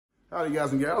Howdy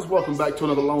guys and gals, welcome back to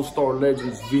another LoneStar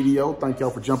Legends video. Thank y'all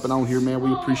for jumping on here, man.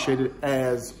 We appreciate it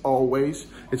as always.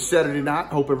 It's Saturday night.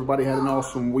 Hope everybody had an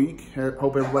awesome week.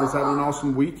 Hope everybody's having an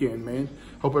awesome weekend, man.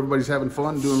 Hope everybody's having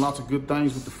fun, doing lots of good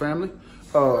things with the family.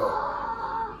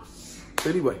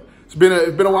 Anyway, it's been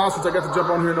a while since I got to jump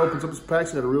on here and open some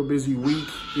packs. I had a real busy week,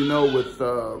 you know, with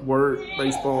work,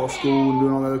 baseball, school, and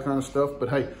doing all that other kind of stuff. But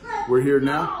hey, we're here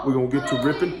now. We're gonna get to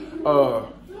ripping.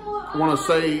 I want to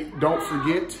say, don't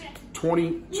forget.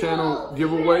 20 channel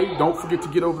giveaway. Don't forget to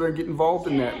get over there and get involved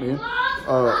in that, man.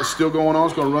 It's still going on.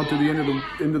 It's going to run through the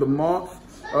end of the month.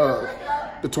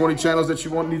 The 20 channels that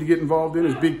you need to get involved in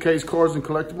is Big Case Cards and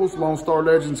Collectibles, LoneStar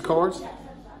Legends Cards,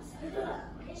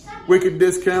 Wicked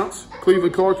Discounts,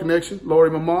 Cleveland Card Connection, Lori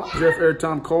Mamont, Jeff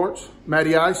Airtime Cards,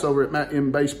 Matty Ice over at Matt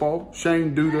M Baseball,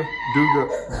 Shane Duga,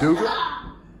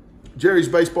 Jerry's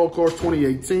Baseball Cards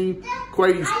 2018,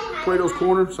 Quado's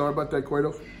Corner. Sorry about that,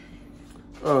 Quado's.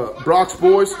 Brock's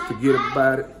Boys, forget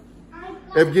about it.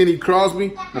 Evgeny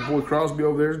Crosby, my boy Crosby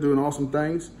over there is doing awesome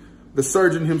things. The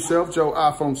surgeon himself, Joe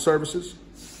iPhone Services.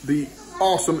 The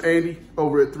awesome Andy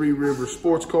over at Three Rivers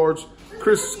Sports Cards.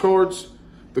 Chris's Cards.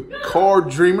 The Card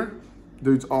Dreamer.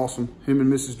 Dude's awesome. Him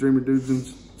and Mrs. Dreamer doing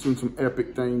some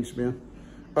epic things, man.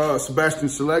 Sebastian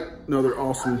Select, another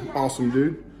awesome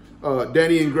dude.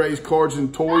 Danny and Gray's Cards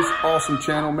and Toys, awesome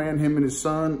channel, man. Him and his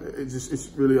son, it's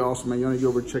really awesome, man. Y'all need to go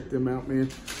over and check them out, man.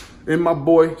 And my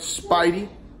boy Spidey,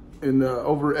 and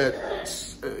over at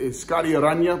it's Scotty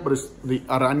Aranya, but it's the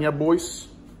Aranya Boys.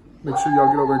 Make sure y'all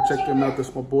get over and check them out.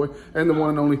 That's my boy, and the one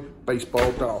and only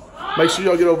Baseball Doll. Make sure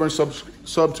y'all get over and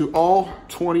sub to all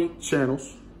 20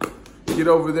 channels. Get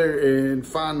over there and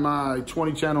find my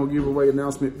 20 channel giveaway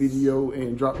announcement video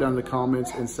and drop down in the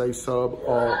comments and say sub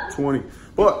all 20.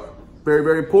 But very,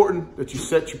 very important that you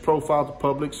set your profile to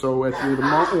public. So at the end of the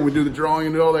month, when we do the drawing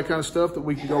and all that kind of stuff, that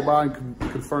we can go by and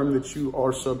confirm that you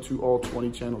are sub to all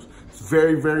 20 channels. It's a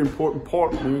very, very important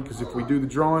part, man, because if we do the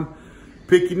drawing,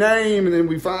 pick your name, and then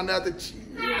we find out that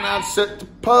you're not set to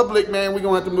public, man, we're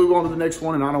going to have to move on to the next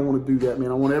one, and I don't want to do that,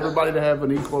 man. I want everybody to have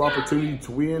an equal opportunity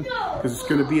to win, because it's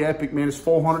going to be epic, man. It's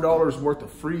 $400 worth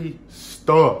of free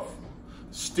stuff.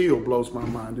 Still blows my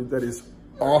mind, dude. That is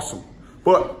awesome.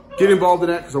 But get involved in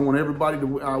that, because I want everybody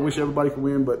to, I wish everybody could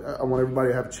win, but I want everybody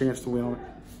to have a chance to win on it.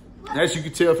 As you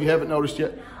can tell, if you haven't noticed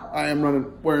yet, I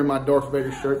am wearing my Darth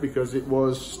Vader shirt because it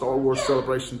was Star Wars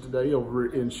Celebration today over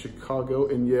in Chicago,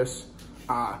 and yes,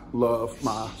 I love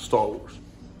my Star Wars.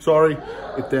 Sorry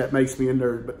if that makes me a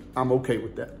nerd, but I'm okay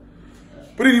with that.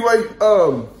 But anyway,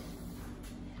 I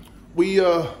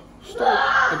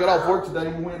got off work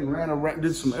today. We went and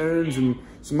did some errands and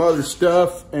some other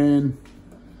stuff, and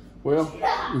well,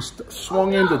 we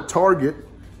swung into Target,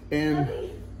 and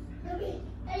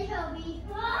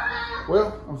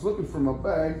well, I was looking for my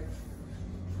bag.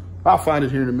 I'll find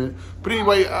it here in a minute. But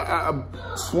anyway, I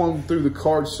swung through the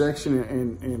card section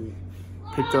and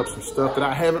picked up some stuff that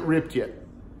I haven't ripped yet.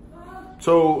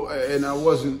 So, and I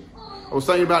was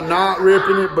thinking about not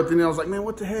ripping it, but then I was like, man,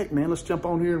 what the heck, man? Let's jump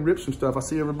on here and rip some stuff. I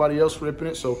see everybody else ripping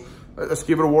it, so let's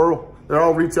give it a whirl. They're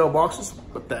all retail boxes,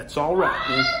 but that's all right,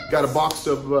 man. Got a box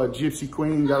of Gypsy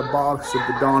Queen, got a box of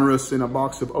the Donruss, and a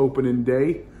box of Opening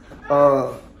Day.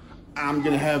 I'm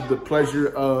gonna have the pleasure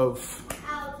of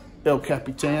El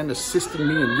Capitan assisting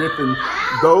me in ripping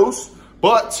those,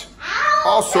 but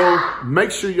also make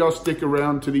sure y'all stick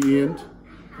around to the end,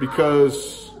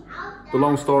 because the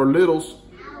LoneStar Littles,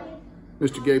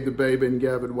 Mr. Gabe the Babe and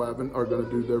Gavin Wavin, are going to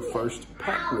do their first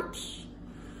pack rips.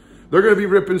 They're going to be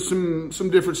ripping some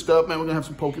different stuff, man. We're going to have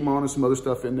some Pokémon and some other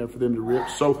stuff in there for them to rip.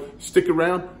 So stick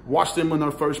around, watch them when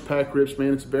their first pack rips,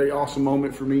 man. It's a very awesome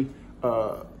moment for me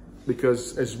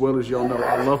because, as well as y'all know,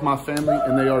 I love my family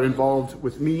and they are involved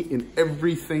with me in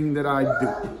everything that I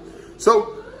do.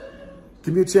 So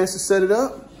give me a chance to set it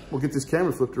up. We'll get this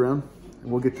camera flipped around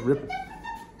and we'll get to ripping.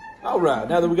 All right,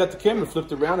 now that we got the camera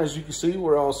flipped around, as you can see,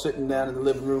 we're all sitting down in the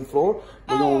living room floor.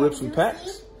 We're going to rip some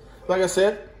packs. Like I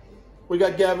said, we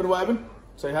got Gavin Wavin.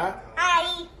 Say hi.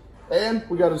 Hi. And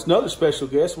we got another special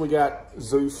guest. We got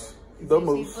Zeus the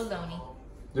Moose.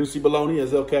 Juicy Baloney,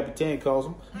 as El Capitan calls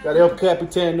him. Got El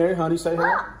Capitan there. Honey, say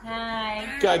hi.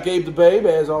 Hi. Got Gabe the Babe,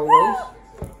 as always.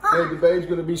 Gabe the Babe's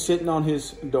going to be sitting on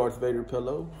his Darth Vader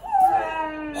pillow.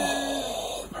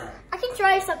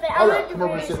 Try something. All right, come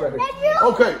over and sit right here.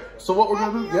 Okay, so what we're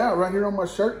gonna do? Yeah, right here on my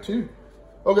shirt too.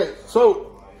 Okay,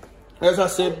 so as I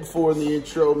said before in the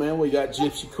intro, man, we got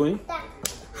Gypsy Queen,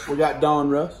 we got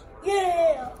Donruss,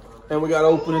 yeah, and we got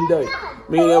Opening Day.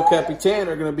 Me and El Capitan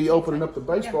are gonna be opening up the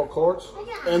baseball cards,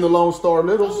 and the LoneStar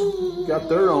Littles got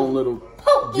their own little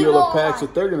deal of packs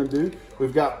that they're gonna do.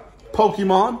 We've got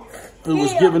Pokemon, who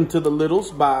was given to the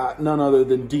littles by none other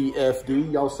than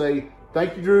DFD. Y'all say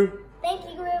thank you, Drew. Thank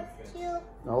you, Drew.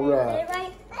 All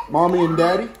right. Mommy and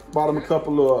Daddy bought him a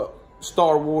couple of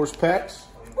Star Wars packs.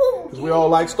 Because we all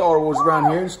like Star Wars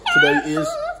around here. Today is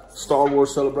Star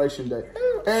Wars Celebration Day.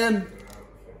 And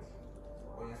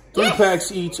 3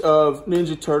 packs each of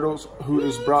Ninja Turtles, who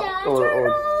is brought,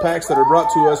 or packs that are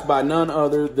brought to us by none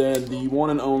other than the one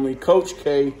and only Coach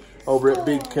K over at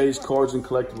Big K's Cards and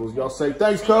Collectibles. Y'all say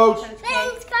thanks, Coach.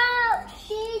 Thanks, Coach.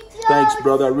 Thanks,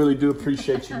 brother. I really do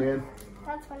appreciate you, man.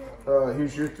 That's funny.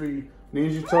 Here's your 3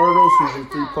 Ninja Turtles. Here's your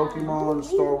 3 Pokemon,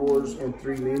 Star Wars, and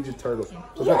 3 Ninja Turtles.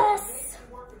 Okay. Yes.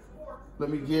 Let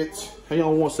me get, hang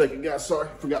on one second, guys. Sorry,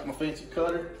 forgot my fancy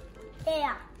cutter.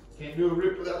 Yeah. Can't do a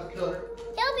rip without the cutter.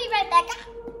 He'll be right back.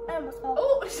 I almost fell.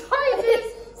 Oh, sorry,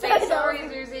 Zeus. Say sorry,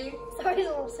 Susie. Sorry,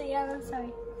 Lucy. I'm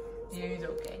sorry. It's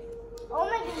okay. Oh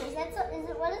my goodness.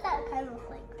 What does that kind of look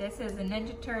like? This is a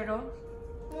Ninja Turtle,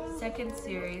 2nd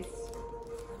series.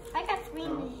 I got 3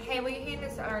 Ninja. Hey, will you hand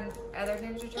us our other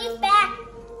Ninja Turtles? He's back.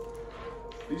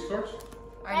 These cards?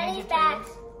 Our Daddy's Ninja back.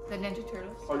 Turtles. The Ninja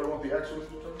Turtles. Oh, you want the actual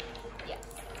Ninja Turtles? Yes.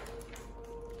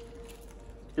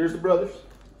 Here's the brothers.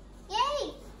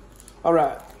 Yay. All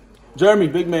right. Jeremy,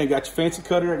 big man, got your fancy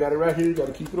cutter. I got it right here. You got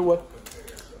to keep it away.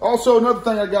 Also, another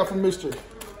thing I got from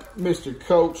Mr.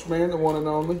 Coach, man, the one and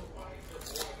only.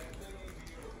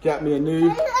 Got me a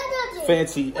new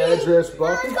fancy address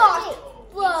bucket.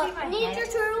 Look,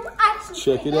 Ninja Turtle action.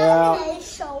 Check it out.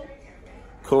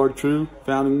 Card True,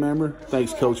 founding member.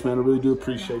 Thanks, Coach, man. I really do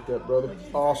appreciate that, brother.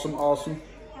 Awesome, awesome.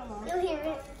 You'll hear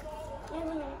it.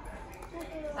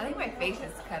 I think my face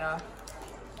is cut off.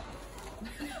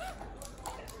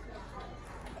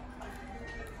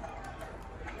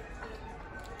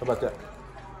 How about that?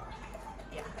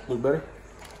 Yeah. Look better?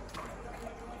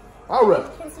 All right.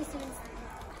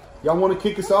 Y'all want to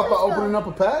kick us off by opening up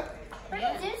a pack?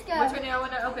 Yeah. Which one do y'all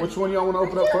want to open? Which one y'all want to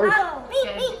open up first? Me.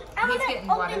 I'm He's going getting to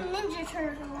water. open Ninja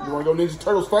Turtle. You want to go Ninja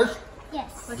Turtles first?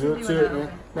 Yes. Which Do one it do to you it, want to man.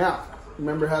 open? Now,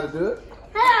 remember how to do it?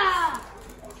 Ah!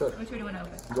 Okay. Which one do you want to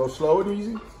open? Go slow and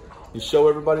easy. And show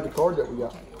everybody the card that we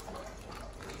got.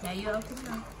 Now you open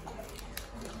them.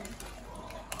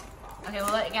 Okay,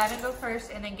 we'll let Gavin go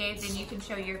first, and then Gabe, then you can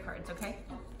show your cards, okay?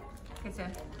 Okay, so.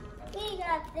 We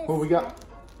got this. What we got?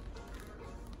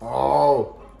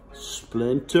 Oh,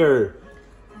 Splinter.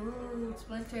 Ooh,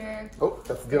 Splinter. Oh,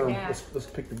 that's gum. Yeah. Let's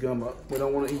pick the gum up. We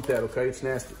don't want to eat that, okay? It's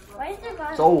nasty. Why is there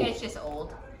gum? It's old. It's just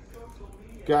old.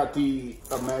 Got a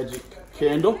magic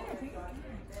candle.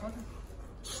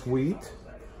 Sweet.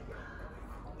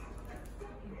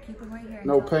 Keep them right here.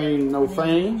 No pain, no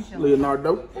fame.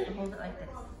 Leonardo. Hold it like this.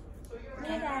 We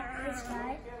got this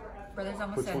guy. Brother's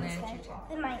almost Which done one? there. It's your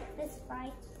turn. This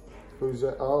guy. Who's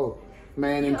that? Oh,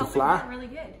 man into opened fly. that really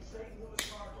good.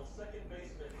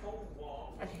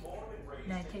 Okay.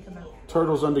 Now take them out.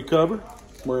 Turtles undercover,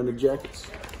 wearing the jackets.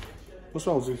 What's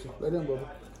wrong, Zeus? Lay down, brother.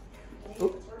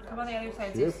 Oh, Come on the other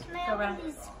side. Yep. Just go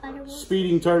around.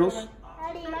 speeding turtles,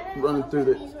 running through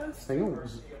the. These ones. Hang on,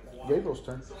 it's Gabriel's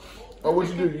turn. Oh,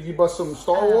 what'd you do? You bust some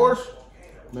Star Wars?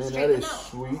 Man, that straighten is them out.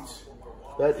 sweet.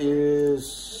 That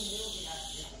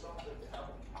is.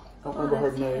 I don't remember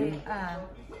her name.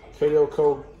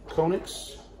 Kato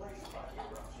Konix,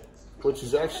 which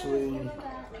is actually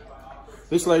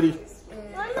this lady.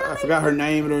 I forgot her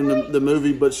name in the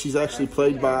movie, but she's actually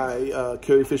played by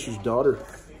Carrie Fisher's daughter.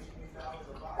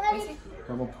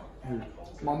 Come on, here.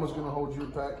 Mama's gonna hold your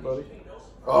pack, buddy.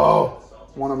 Oh,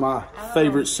 one of my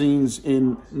favorite scenes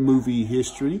in movie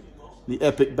history: the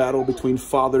epic battle between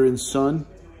father and son,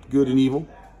 good and evil.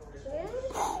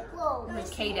 It's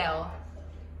K-Dell.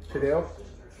 Cadell?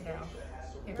 K-Dell.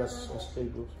 That's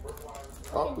Gabriel's.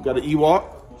 Oh, we got an Ewok.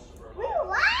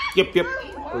 Yep.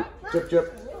 Oh, yep.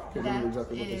 Can't remember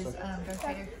exactly what It they is say. Darth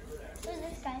Vader. Who's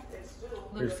this guy?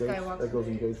 Luke Here's Gabe. That Skywalker. goes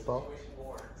in Gabe's paw.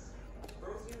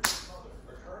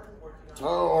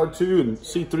 Oh, R2 and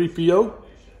C3PO.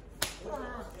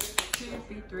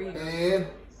 2, 3. And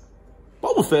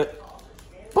Boba Fett.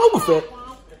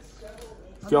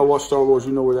 If y'all watch Star Wars,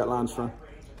 you know where that line's from.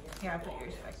 Here, I'll put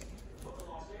yours back.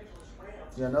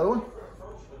 You got another one?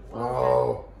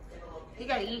 Oh. He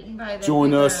got eaten by the.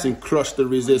 Join us and crush the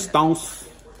resistance.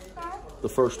 The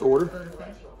First Order. Boba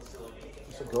Fett.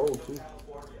 It's a gold, too.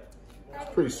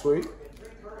 It's pretty sweet.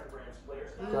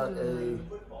 Got a...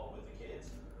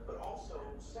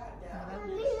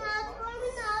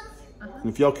 And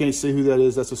if y'all can't see who that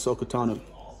is, that's Ahsoka Tano.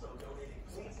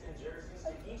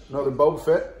 Another Boba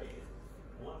Fett.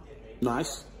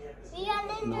 Nice. We got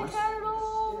Ninja Nice.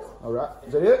 Turtles. All right.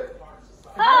 Is that it?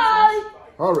 Hi.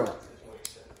 All right.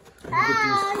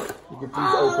 You get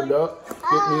these opened up.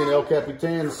 Get me and El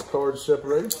Capitan's cards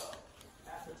separated.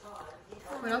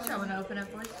 What else y'all want to open up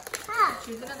for?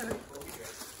 Choose another one.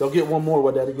 They'll get one more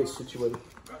while Daddy gets situated.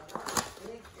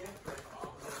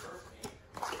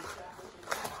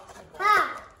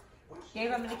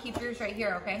 Gabe, I'm going to keep yours right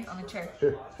here, okay? On the chair.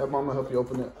 Here, have Mama help you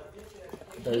open it.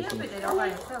 He opened it all by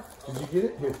himself. Did you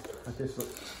get it? Here, like this. Look.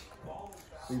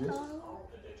 See this?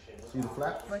 See the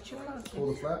flap? What you want?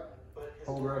 Pull the flap.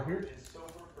 Hold right here.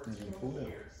 And then pull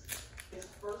down.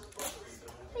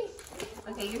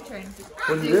 Okay, your turn. What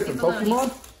are you ripping?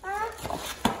 Pokemon?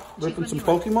 Ripping some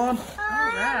Pokemon?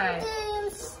 Alright.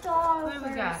 Star What do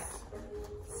we got?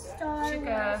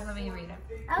 Chica, let me read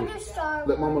it. I'll do Star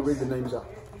Let Mama read the names out.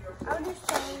 I'll do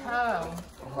Star Oh.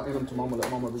 I'll hand them to Mama. Let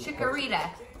Mama read Chikorita.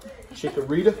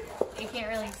 Chikorita? You can't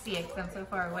really see it because I'm so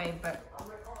far away, but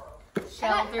I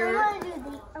Shelter. want to do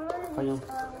Hang on.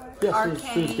 Star Wars. Yeah, Arcane,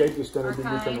 see if Gabe just done it. Then you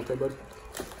come, Arcane. okay, bud?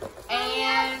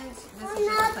 And this is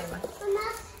just a play one.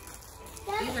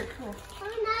 These are cool.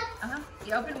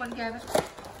 You open one, Gavin.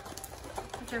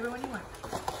 Whichever one you want.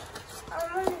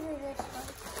 I want to do this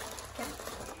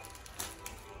one.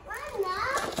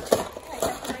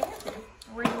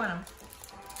 Where do you want them?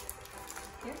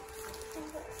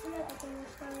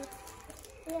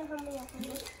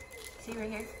 Here? See right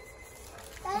here?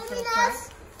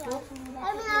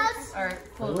 Or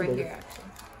pull right here, actually.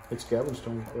 It's Gavin's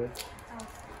turn. Go ahead.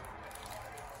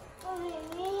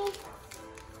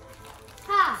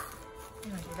 You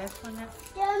want to do this one next?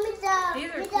 These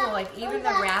These are cool. Like, even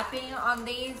the wrapping on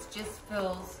these just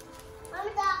feels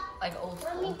like old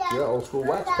school. Yeah, old school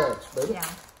wax packs, baby. Yeah.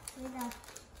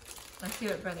 Let's see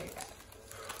what brother got.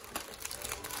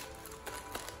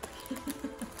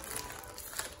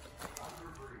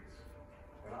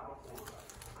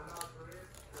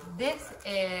 This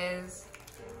is,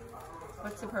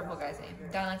 what's the purple guy's name?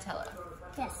 Donatello.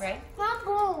 Yes. Right? Not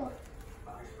blue.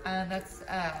 That's You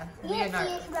can't see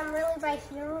Leonardo. it because I'm really right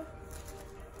here.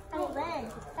 Oh,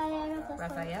 red.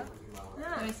 Raphael.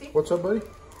 Let me see. What's up, buddy?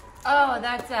 Oh,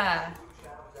 that's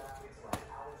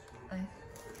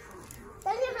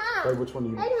Hey, which one do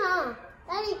you want?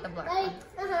 the black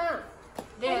one.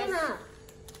 This,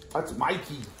 That's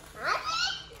Mikey.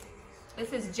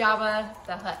 this is Jabba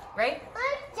the Hutt, right?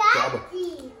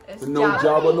 It's No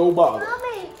Jabba, no bother.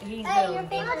 He's Hey, the your gangster.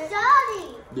 favorite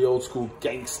Daddy. The old school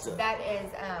gangster. That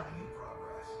is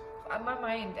on my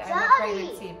mind. I have a Johnny.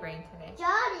 pregnancy brain today.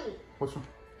 Daddy. What's one?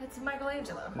 That's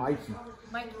Michelangelo. Mikey.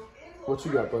 Mikey. What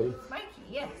you got, buddy? Mikey,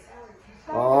 yes.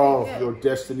 Oh, Very good. your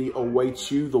destiny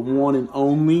awaits you. The one and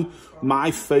only.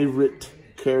 My favorite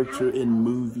character in His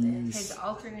movies.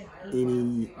 alternate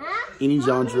equal. Any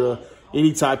genre,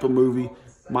 any type of movie.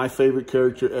 My favorite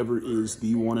character ever is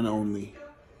the one and only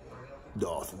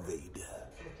Darth Vader.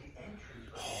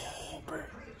 Oh, man.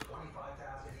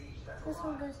 This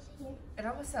one goes to you. It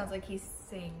almost sounds like he's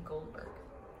saying Goldberg.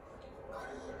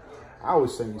 I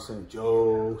always sing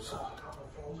Joe.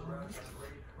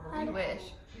 I wish.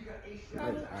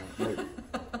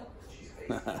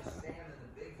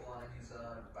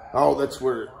 Oh, that's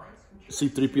where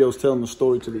C-3PO's telling the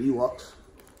story to the Ewoks.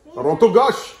 Aronto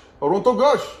gosh! Aronto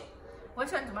gosh!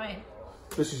 Which one's mine?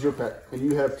 This is your pack. And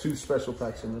you have 2 special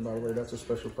packs in there, by the way. That's a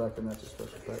special pack and that's a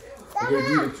special pack. I gave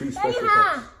you the 2 special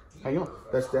packs. Hang on.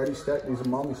 That's Daddy's stack. These are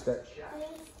Mommy's stack.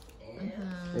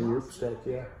 And your stack,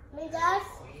 yeah.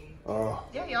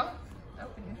 Yeah, y'all.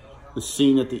 Open it. The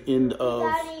scene at the end of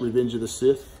Revenge of the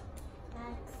Sith.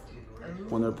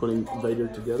 When they're putting Vader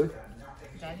together.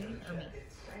 Daddy or me?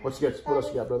 What else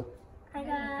you got, brother? I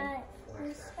got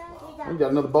this guy. You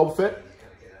got another Boba Fett.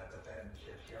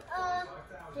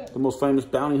 The most famous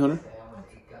bounty hunter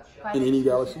in any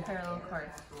galaxy. Parallel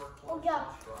cards.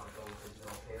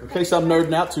 In case I'm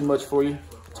nerding out too much for you,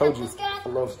 I told you I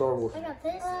love Star Wars. I got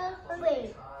this.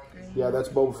 Wait. Yeah, that's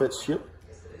Boba Fett's ship.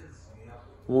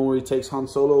 The one where he takes Han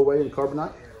Solo away in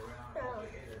carbonite.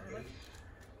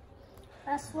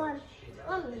 That's one.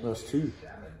 That's 2.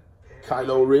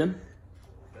 Kylo Ren.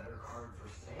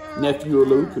 Nephew of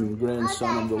Luke and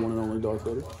grandson of the one and only Darth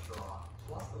Vader.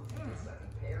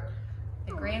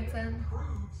 The grandson.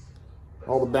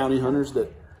 All the bounty hunters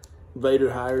that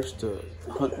Vader hires to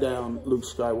hunt down Luke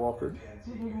Skywalker.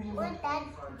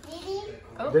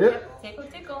 Oh, Did it? yep. Tickle,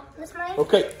 tickle. This mine?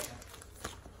 Okay.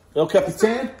 El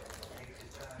Capitan,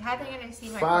 How are they going to see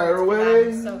my fire cards? 'Cause away,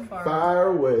 I'm so far, fire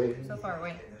away. so far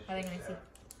away. How are they going to see?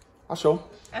 I'll show 'em.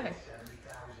 Okay.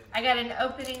 I got an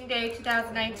opening day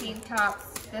 2019 tops.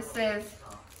 This is,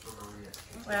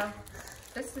 well,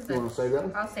 this is You want to save that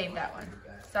one? I'll save that one.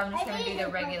 So I'm just going to do the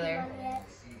regular You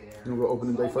want to go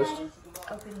opening day first?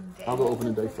 opening day. I'll go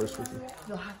opening day first with you.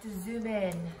 You'll have to zoom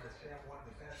in.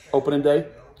 Opening day,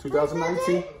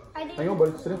 2019. Hang on,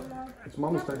 buddy. Sit down. It's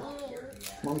Mommy's turn.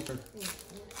 It's Mommy's turn.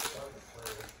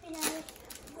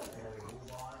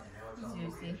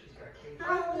 Juicy.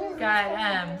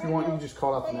 Got If you want, you can just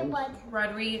call out the names.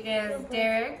 Rodriguez,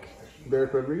 Derek.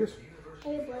 Derek Rodriguez.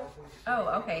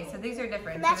 Oh, okay. So these are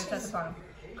different. So it's at the bottom.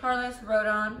 Carlos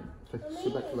Rodon. Okay,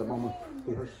 sit back to let Mama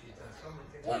do hers.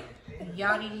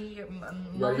 Yachty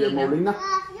Yachty Molina. Molina.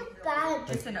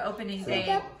 Just an opening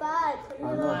day. I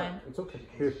know. It's okay.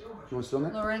 Here, you want to sit on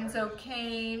that? Lorenzo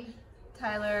Kane,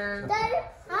 Tyler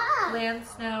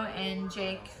Lansnow, and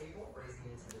Jake.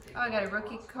 Oh, I got a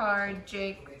rookie card.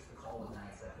 Jake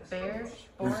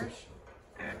Borsch.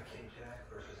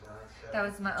 That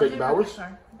was my Jake only Bowers? rookie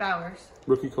card. Bowers.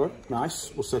 Rookie card.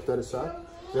 Nice. We'll set that aside.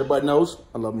 Everybody knows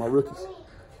I love my rookies.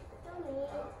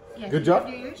 Yeah, Good job.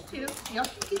 Do yours too. Y'all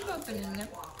can keep opening them.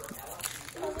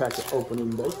 Packet opening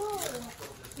day.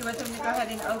 You want them to go ahead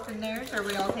and open theirs, or are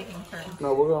we all taking turns?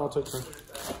 No, we're going to take turns.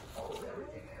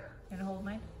 Gonna hold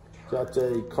mine? Got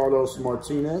a Carlos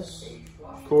Martinez.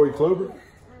 Corey Kluber.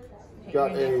 Okay,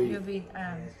 Got you'll be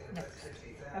next.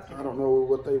 Okay. I don't know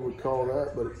what they would call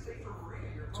that, but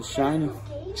it's a shiny.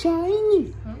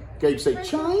 Shiny. Gabe, say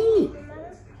shiny.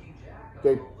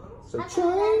 Gabe, say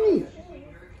shiny.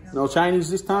 No Chinese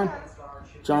this time.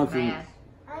 Jonathan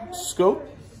Scope.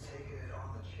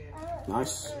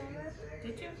 Nice.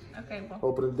 Did you? Okay, well.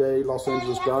 Opening day, Los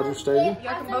Angeles Dodgers Stadium.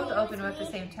 Y'all can both open them at the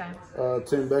same time.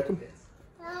 Tim Beckham.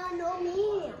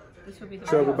 This will be the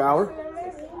Trevor Bauer.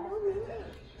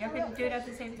 Y'all can do it at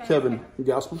the same time. Kevin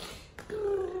Gausman.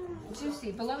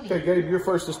 Juicy, baloney. Okay, Gabe, you're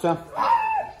first this time.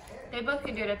 They both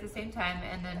can do it at the same time,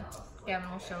 and then Gavin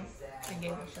will show, and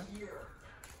Gabe will show.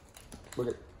 Look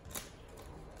at.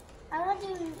 I want to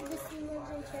do this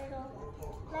Ninja Turtle.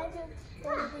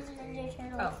 Ninja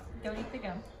Turtle. Oh, don't eat the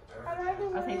gum. I want to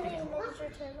do I'll take the gum.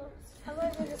 Ninja Turtles. I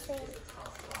want to do the same.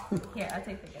 Here, I'll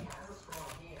take the gum.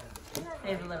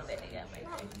 There's a little bit of gum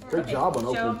right there. Great job on show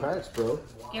opening packs, bro.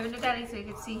 Give it to Daddy so you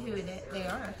can see who they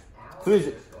are. Who is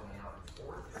it?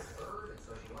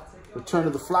 Return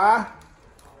of the Fly.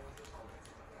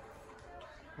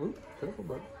 Ooh, careful,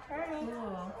 buddy.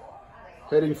 Cool.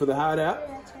 Heading for the hideout.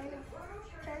 Turn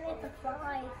it to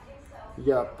fly. You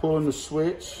got Pulling the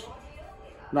Switch.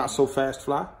 Not So Fast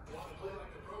Fly.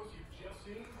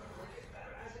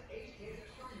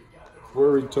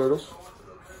 Worried Turtles.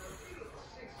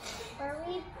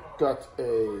 Worried? Got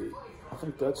a, I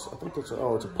think that's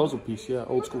oh, it's a puzzle piece, yeah,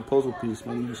 old school puzzle piece.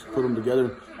 Man, you just put them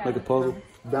together, make a puzzle.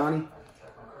 Donnie.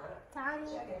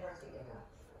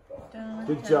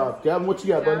 Good job. Gavin, what you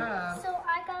got, buddy? So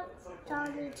I got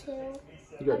Donnie too.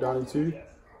 You got Donnie too?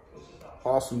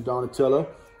 Awesome, Donatello.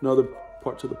 Another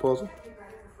part to the puzzle.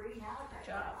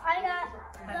 I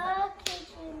got the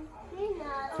kitchen. You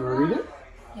want to read it?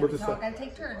 Yeah, What is so we're that? gonna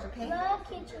take turns, okay?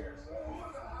 The kitchen.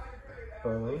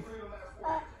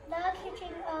 The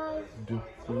kitchen of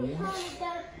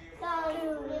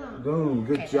Boom,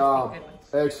 good Okay, job. that's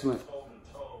a good Excellent.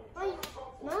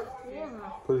 No? Yeah.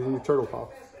 Put it in your turtle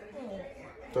pile.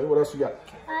 Okay, what else you got?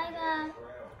 I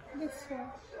got this one.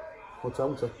 What's that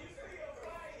one say?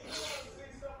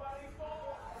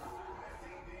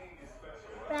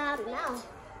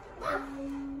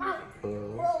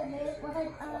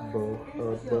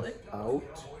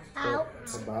 No.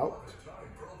 About.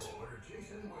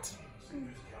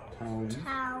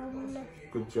 Town.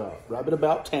 Good job. Rabbit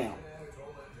about town.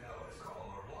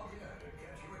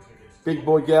 Big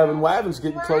boy Gavin Wavin's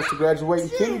getting close to graduating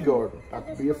kindergarten. I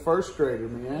could be a first grader,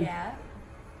 man. Yeah.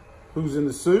 Who's in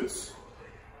the suits?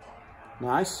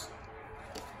 Nice.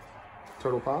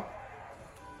 Turtle pile.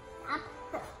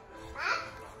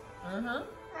 Uh-huh.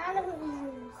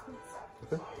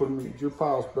 Okay, put them in your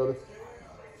piles, brother.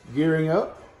 Gearing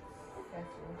up.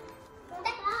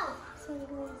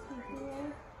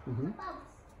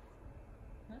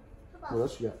 What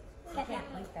else you got?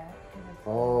 Can't like that.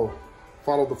 Oh,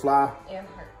 Follow the Fly. It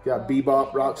hurt. Got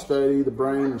Bebop, Rocksteady, The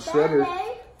Brain, and Shredder.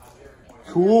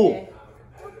 Cool.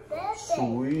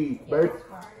 Sweet. Babe,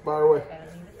 fire away.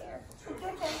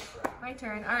 My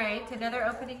turn. All right, another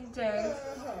opening day.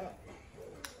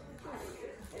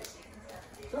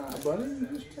 Buddy, you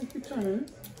just take your turn.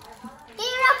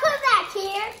 Come back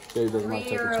here. Dave doesn't like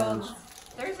taking 3-year-olds. turns.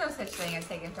 There's no such thing as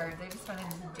taking turns. They just wanted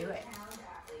to do it.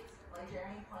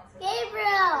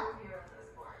 Gabriel.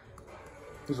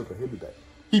 He's okay. He'll be back.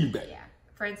 He'll be back. Yeah.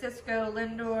 Francisco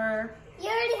Lindor. You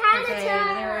already had Jose a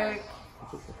turn. Lyric.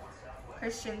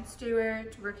 Christian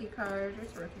Stewart. Rookie card.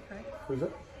 There's a rookie card. Who's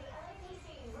that?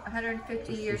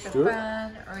 150 years of Stewart?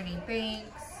 fun. Ernie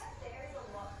Banks.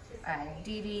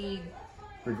 Didi.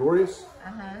 Gregorius?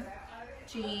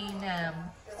 Gene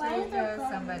Toga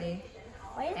somebody.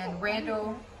 And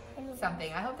Randall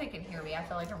something. I hope they can hear me. I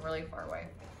feel like I'm really far away.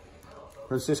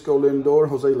 Francisco Lindor,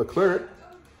 Jose Leclerc.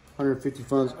 150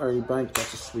 funds, Ari Bank.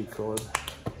 That's a sweet card.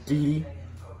 Didi.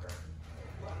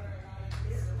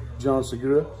 John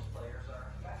Segura.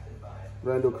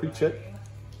 Randall Krichek.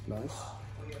 Nice.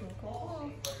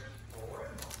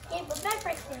 Yeah, but back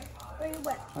right there. Where you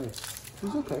went? Hey,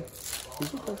 he's okay.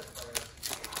 He's okay.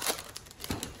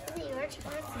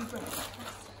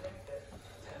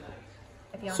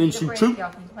 If y'all Since need a you break, took-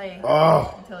 y'all can play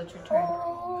Oh. until it's your turn.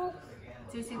 Oh,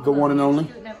 The one and only.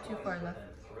 Scooting up too far left.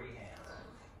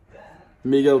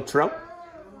 Miguel Trout.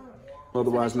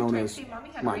 Otherwise known as See, Mommy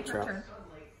had to Mike wait her Trout. turn.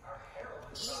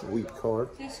 Sweet card.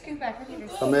 See, scoot back. Look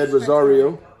at your Ahmed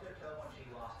Rosario.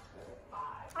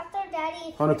 I thought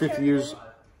Daddy. 150 years.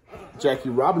 Jackie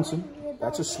Robinson.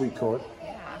 That's a sweet card.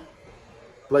 Yeah.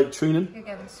 Blake Trinan. Here,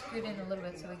 Gavin, scoot in a little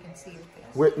bit so we can see your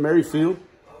face. Whit Merrifield.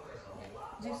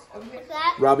 Just over here.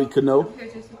 That. Robbie Cano. Over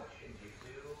here, just.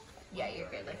 Yeah, you're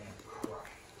good. Like,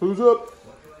 Who's up?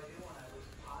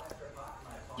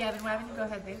 Gavin, Wavin, go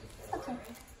ahead, babe. Okay.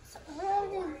 So we're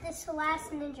gonna do this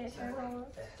last Ninja Turtle.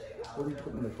 What are you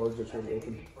putting in the cards that you're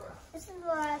open? This is the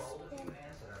last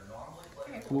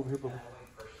one. Come over here, Bubba.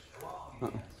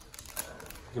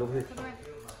 Get over here. Come on.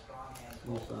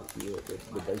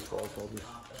 The baseball, so I'll just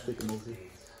stick them over here.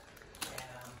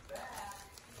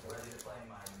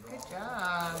 Good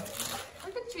job.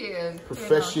 Look at you.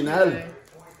 Professional.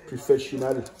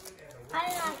 Professional. I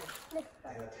like this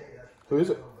one. Who is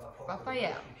it?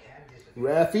 Raphael.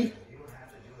 Rafi?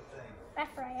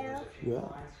 Raphael. Yeah.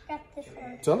 Got this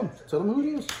one. Tell him who it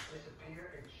is.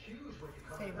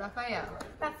 Say Raphael.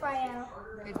 Raphael.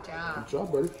 Good job. Good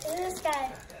job, buddy. This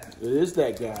guy. It is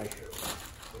that guy.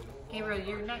 Gabriel,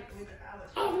 you're next.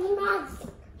 Tell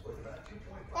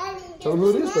him who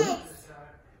it is, buddy.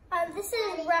 This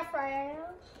is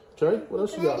Raphael. Trey, what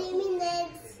else you got?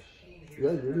 Next.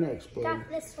 Yeah, you're next, buddy. Got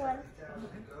this one.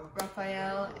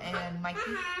 Raphael and Mikey.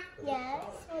 Yes,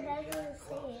 but I didn't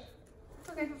see it.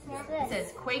 Okay. What's It this?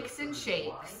 says Quakes and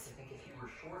Shakes.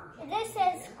 This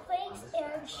says Quakes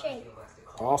and Shakes.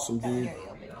 Awesome, dude. Here, you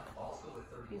open it.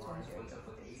 These ones are yours.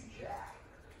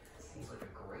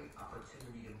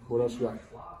 What else you got?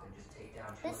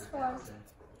 This one.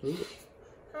 Who is it?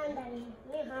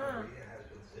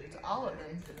 It's all of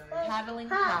them. Paddling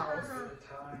Pals.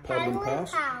 Paddling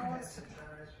Pass? Pals.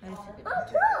 Nice. Oh,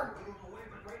 cool.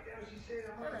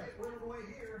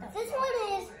 This one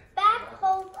is Back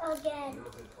Home Again.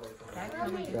 Back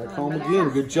home again.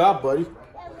 Good job, buddy.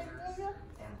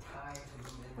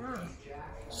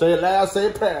 Say it loud, say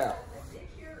it proud.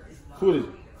 Who is it?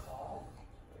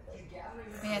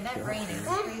 Man, that rain is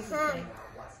crazy today.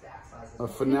 A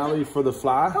finale for the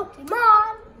fly.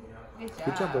 Pokemon. Good job.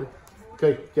 Good job, buddy.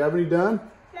 Okay, Gavin, you done?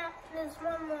 No, there's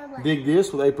one more left. Dig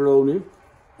this with April O'Neil.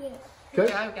 Yeah.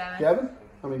 Good Okay, job, Gavin.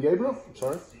 Gabriel. I'm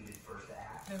sorry.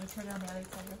 Maybe turn on the other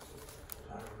side.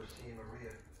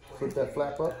 Put that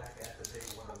flap up.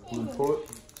 And pull it.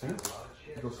 Okay.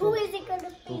 Go Who from- is it going to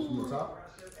go from be? the top.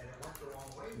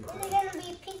 Is it going to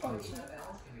be Pikachu?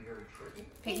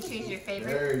 Pikachu's your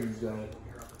favorite? There you go.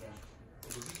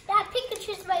 Yeah,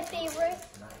 Pikachu's my favorite.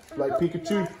 from Like Pokemon.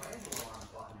 Pikachu.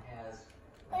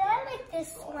 But I like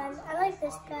this one. I like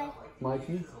this guy.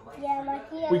 Mikey. Yeah,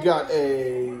 Mikey. We got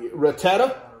a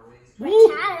Rattata. Woo!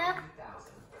 Rattata.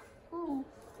 Ooh,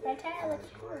 Rattata looks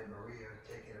cool.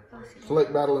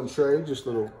 Select Battle and Trade. Just a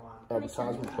little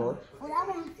advertisement card. Oh, that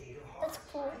one. That's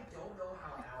cool.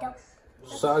 Dope.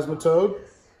 Seismitoad.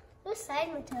 Who's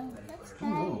Seismitoad? That's good.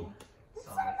 Oh. Who's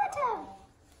Seismitoad?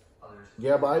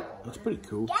 Gabite. That's pretty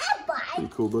cool. Gabite. Pretty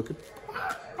cool looking.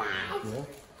 Gabite.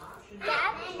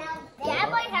 Yeah.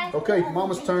 Gabite has. Okay,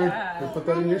 Mama's turn. We'll put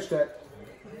that in your stack.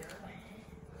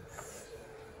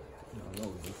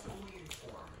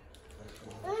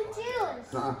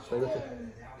 Stay with it.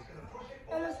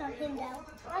 Almost not pinned down.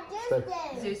 Stay.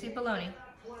 Zusi Baloney.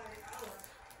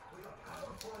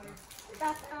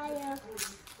 Raphael.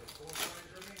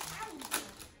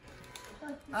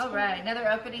 All right, another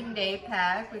opening day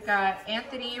pack. We got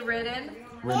Anthony Ridden.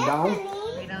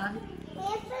 Rendon. Read on.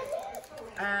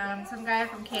 Anthony. Some guy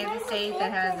from Kansas State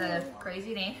that has a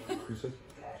crazy name.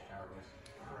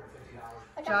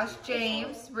 Josh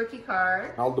James, rookie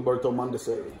card. Alberto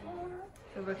Mondesi.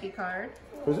 The rookie card.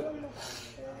 Who's it?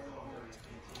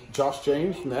 Josh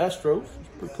James from the Astros. That's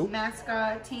pretty cool.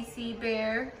 Mascot TC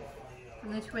Bear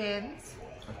from the Twins.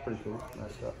 That's pretty cool.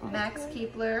 Mascot. Max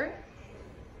Keepler.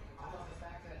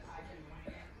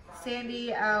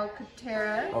 Sandy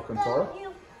Alcantara. Alcantara.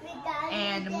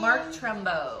 And Mark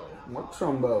Trumbo. Mark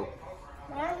Trumbo.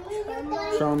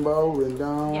 Trumbo,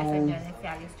 Rendon. Yes, I've done it.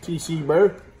 Daddy's turn. TC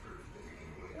Burr.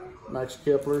 Max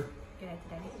Kepler. Good at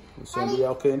Daddy. And Sandy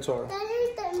Alcantara.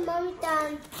 Mommy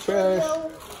done. Trash.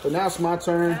 But now it's my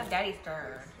turn. Now Daddy's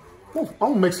turn. I'm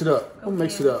gonna mix it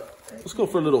up. Let's go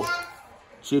for a little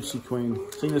Gypsy Queen.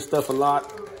 Seen this stuff a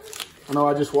lot. I know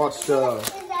I just watched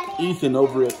Ethan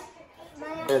over at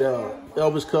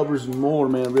Elvis Covers and More,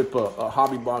 man, rip a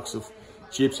hobby box of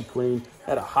Gypsy Queen.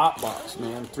 Had a hot box,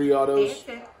 man. 3 autos.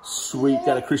 Sweet.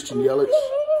 Got a Christian Yelich.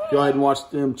 Go ahead and watch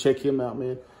them. Check him out,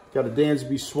 man. Got a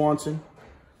Dansby Swanson.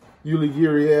 Yuli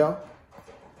Gurriel.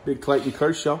 Big Clayton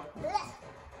Kershaw.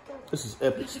 This is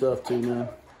epic stuff, too, man.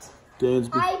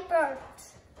 Dansby.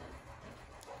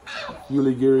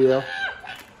 Yuli Gurriel.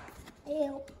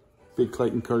 Big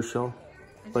Clayton Kershaw.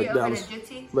 Lake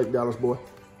Dallas boy.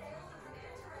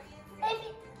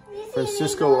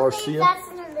 Francisco Arcia.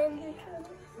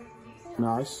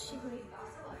 Nice.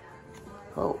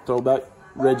 Oh, throwback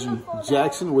Reggie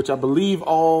Jackson, which I believe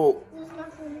all,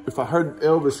 if I heard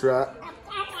Elvis right,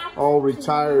 all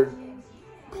retired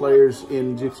players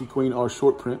in Gypsy Queen are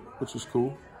short print, which is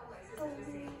cool.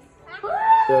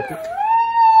 Epic.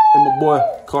 And my boy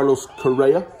Carlos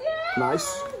Correa.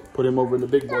 Nice. Put him over in the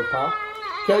big boy pile.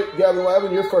 Okay, Gavin,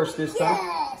 Wavin, you're first this time.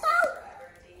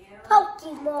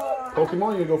 Pokemon.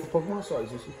 Pokemon? You gonna go for Pokemon? Sorry,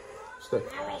 Gypsy. Stay.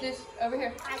 Just over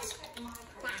here.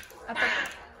 Up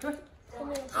there.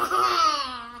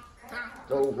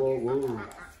 Oh, whoa, whoa.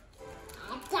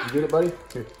 You get it, buddy?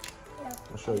 Here.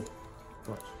 I'll show you.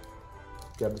 Watch.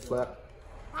 Grab the flap.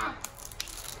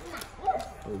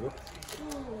 There you go.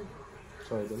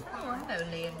 Sorry, buddy. Oh,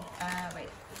 hello, Leon. Wait.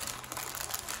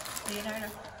 Leonardo.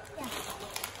 Yeah.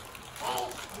 Hello.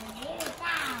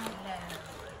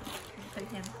 Put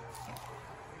him.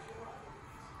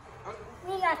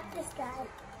 We got this guy.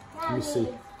 Let me see.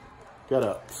 Got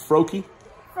a Froakie.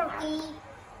 Froakie.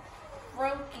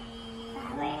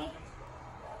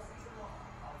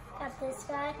 Got this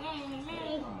guy.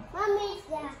 Mommy's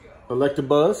there.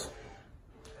 Electabuzz.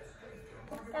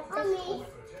 Got Mommy.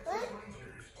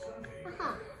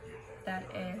 That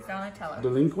is Donatello.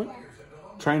 Delinquent.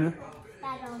 Trainer.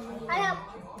 I got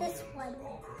this one.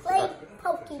 Play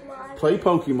Pokemon. Play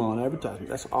Pokemon advertising.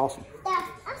 That's awesome. Yeah,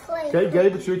 I play. Okay,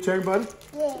 Gabe, it's your turn, buddy.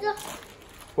 Yeah.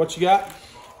 What you got?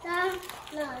 No.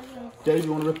 Gabe,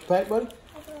 you want to rip a pack, buddy?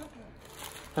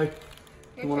 Hey,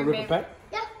 you want to rip a pack?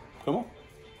 Yeah. Come on.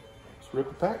 Let's rip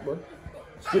a pack, buddy.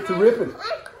 Let's get to ripping.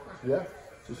 Yeah.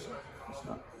 Just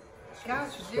not.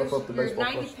 Gosh, Stuff up the your baseball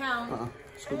 90 post. pound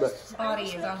Scoot back. body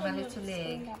is on my little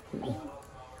leg.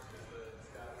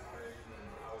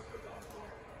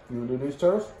 You want to do Ninja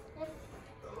Turtles? You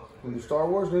want to do Star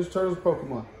Wars, Ninja Turtles,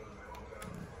 Pokemon?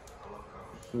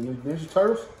 You want to do Ninja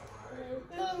Turtles?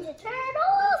 Ninja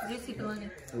Turtles. Juicy baloney.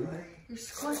 You're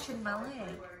squashing my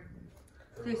leg.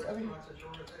 This over here.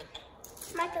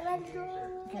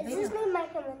 Michelangelo. Okay, Is his name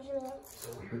Michelangelo?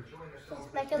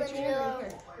 Michelangelo.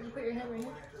 You put your head right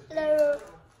here. Hello.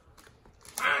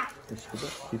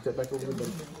 Keep that back over the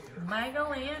bed.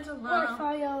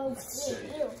 Michelangelo.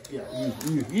 Yeah,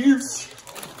 you.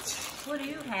 What do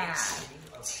you have?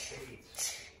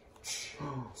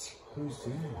 Who's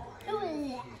that? Who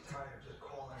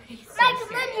is that?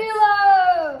 Michelangelo.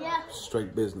 Yeah.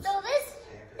 Straight business. So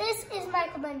this is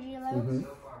Michelangelo.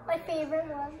 My favorite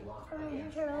one from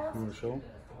Ninja Turtles. You want to show him?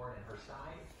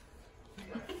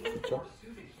 Good job.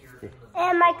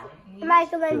 And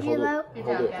Michelangelo. Hold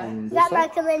it on this Got side.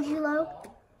 Michelangelo.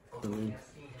 And then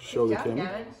show the camera.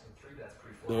 Gavin.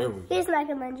 There we go. Here's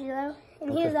Michelangelo. And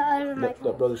here's the other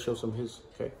That brother show some his.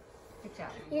 Okay. Good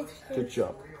job. Good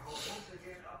job.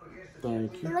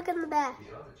 Thank And you. look in the back.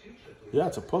 Yeah,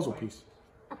 it's a puzzle piece.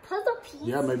 A puzzle piece?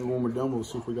 Yeah, maybe when we're done, we'll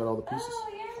see if we got all the pieces. Oh,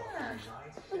 yeah.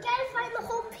 We gotta find the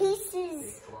whole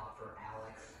pieces.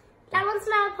 That one's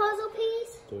not a puzzle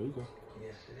piece? There you go.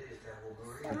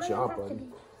 Good job, buddy.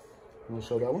 You want to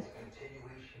show that one?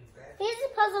 Here's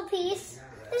a puzzle piece.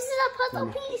 This is a puzzle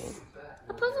piece.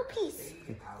 A puzzle piece.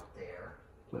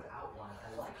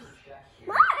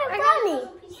 What? A bunny.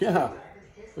 Yeah.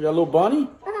 We got a little bunny?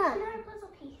 Uh-huh.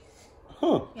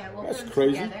 Huh. Yeah, we'll That's put them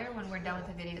crazy. together when we're done with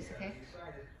the videos, okay?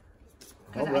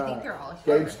 All Because I think they're all right.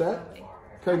 short. Gabe Stack.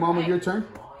 Okay, Mama, your turn.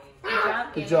 Good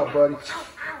job, Good Gabe. job, buddy.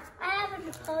 I have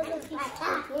a puzzle piece.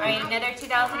 All right, another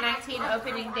 2019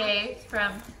 opening day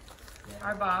from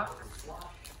our box.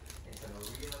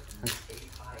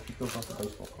 Keep those off the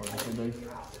baseball cards, okay, babe?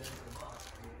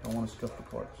 Don't want to scuff the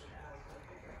cards.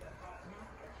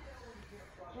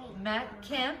 Matt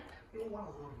Kemp,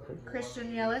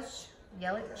 Christian Yelich,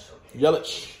 Yelich.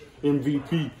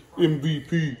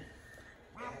 MVP.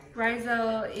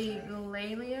 Rizzo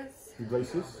Iglesias,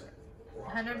 Iglesias.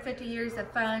 150 Years of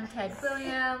Fun, Ted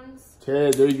Williams.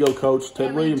 Ted, there you go, Coach. Ted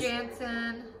Emily Williams.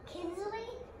 Jansen. Kinsley?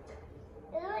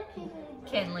 I don't like Kinsley.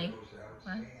 Kinley.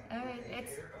 Huh? All right,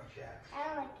 it's... I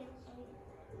don't like Kinsley.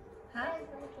 Huh? I don't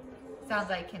like Kinsley. Sounds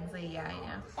like Kinsley, yeah, I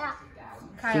know. Yeah.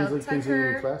 Kyle Kinsley in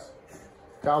Tucker. class.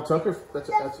 Kyle Tucker.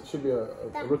 That should be a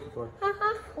rookie card.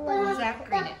 Zach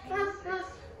Greenett.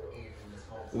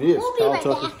 It is. We'll be Kyle right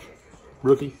Tucker. back.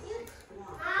 Rookie.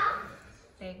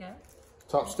 There you go.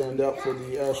 Top standout for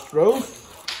the Astros.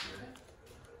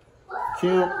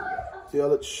 Kemp.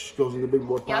 Yelich goes in the big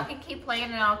boy Y'all pile. can keep playing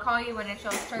and I'll call you when it's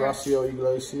your turn. Raciel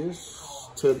Iglesias.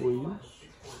 Ted Williams.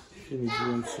 Jimmy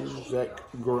Jensen. Zach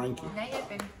Greinke. Now you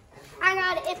can. I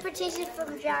got an invitation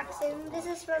from Jackson. This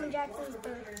is from Jackson's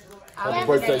birthday. Happy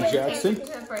birthday, Jackson. It's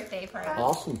a birthday party.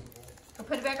 Awesome. We'll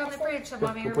put it back on the fridge so Yeah,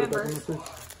 mommy we'll put it back remembers. in the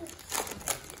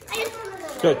fridge. I just want to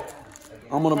know. Okay.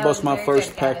 I'm going to That bust was my very first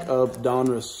good, pack Gavin. of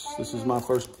Donruss. This is my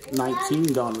first 19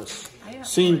 Donruss.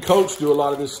 Seen Coach do a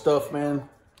lot of this stuff, man.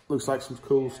 Looks like some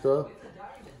cool stuff.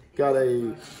 Got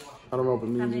a, I don't know if it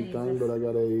means anything, but I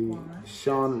got a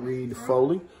Sean Reed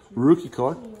Foley rookie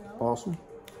card. Awesome.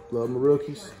 Love my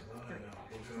rookies.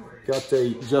 Got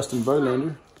a Justin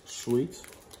Verlander. Sweet.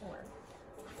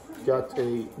 Got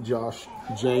a Josh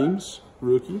James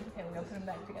rookie. Okay, we're going to put them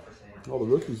back together. All the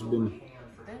rookies have been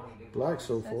black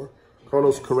so far.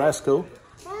 Carlos Carrasco.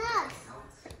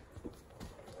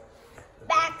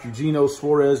 Back. Eugenio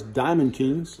Suarez Diamond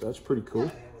Kings. That's pretty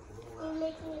cool. You're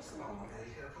making a snack.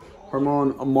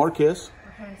 Herman Marquez.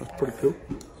 That's pretty cool.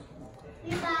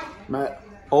 Levi. Matt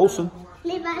Olson.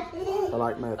 Levi. I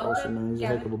like Matt Olson, man. He's a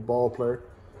heck of a ball player.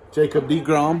 Jacob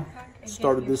DeGrom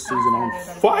started this season on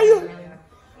fire.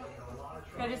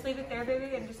 Can I just leave it there,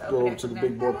 baby, and just open Go over it to from the there?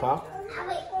 big boy pile. I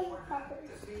like Packers.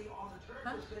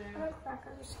 Huh? I like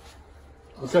Packers.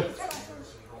 Okay.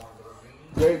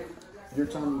 Gabe, your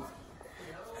time.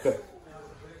 Okay.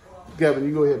 Gavin,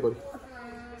 you go ahead, buddy.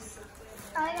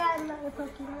 I got another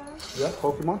Pokemon. Yeah,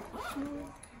 Pokemon?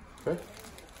 Okay.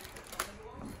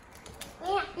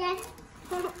 Yeah.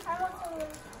 I want some.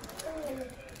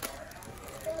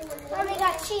 Oh, they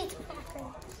got cheese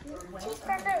crackers. Cheese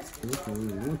crackers.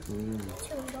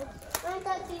 I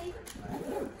got cheese.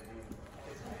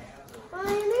 I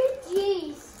need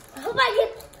cheese. I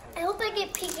hope I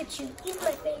get Pikachu. He's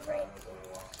my favorite.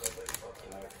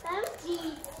 I have cheese,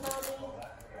 Mommy.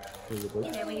 There you go.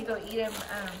 And then when you go eat them,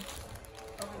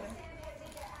 over there.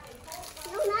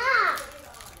 No.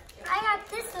 I got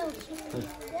this one cute. This is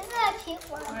a cute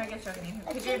one. Well, I guess y'all can eat A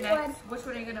them. Pick your cute next. one. Which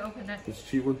one are you going to open next? It's a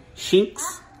cheap one. Shinx.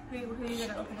 Who are you going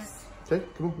to open next? Okay,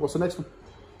 come on. What's the next one?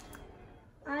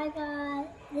 I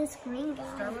got this green guy.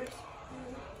 StarWars?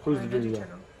 Who's Or the green Ninja guy?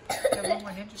 Turtle? Got one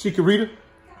more Ninja. Chikorita.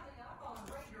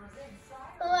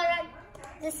 Oh, I got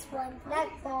this one. That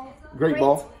ball. Great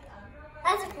ball.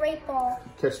 That's a great ball.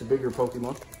 Catch the bigger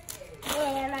Pokemon.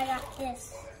 And I got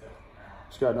this.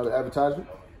 She's got another advertisement.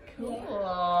 Cool.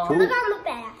 Cool. Look on the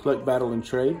back. Collect, battle, and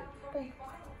trade.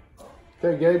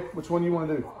 Okay, Gabe, which one you want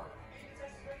to do?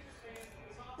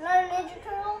 Another Ninja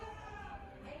Turtle.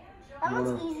 That You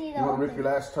one's easy want though. to rip your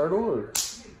last turtle, or?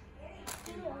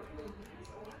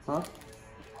 Huh?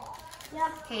 Yeah.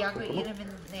 Okay, y'all go eat them in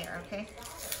there, okay?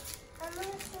 I'm gonna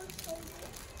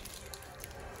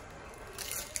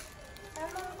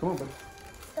Come on, buddy.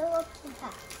 fill up some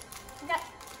packs.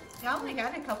 Y'all only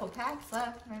got a couple packs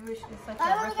left. Maybe we should just let I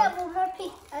y'all only rip got them. one more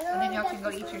piece. And then y'all can go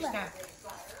eat your snack.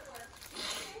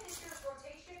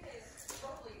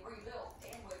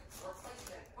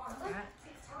 Alright.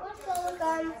 What's going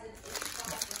on?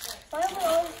 Why do we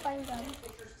always find them?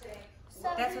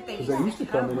 That's what they Because they used to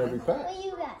come in every pack. What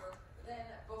you got?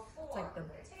 It's like the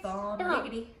bomb No.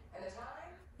 diggity.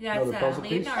 Yeah, Another puzzle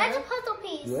piece? That's a Leonardo. puzzle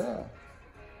piece. Yeah.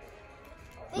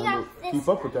 We Remember, got this. keep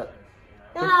up with that.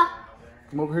 Nah.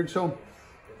 Come over here and show them.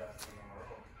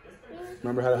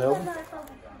 Remember how to help them?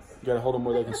 You got to hold them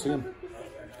where they can see them.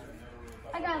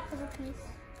 I got a puzzle piece.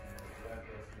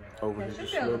 Over I here should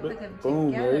just be a able little to put them bit.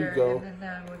 Boom, there you together go. and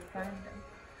then we'll find them.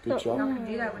 Good Y'all job. can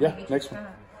do that when Yeah, you get next your one.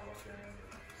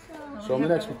 snack. Show me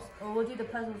the next one. Well, we'll do the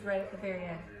puzzles right at the very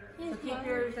end. So keep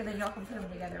yours and then y'all can put them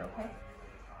together, okay?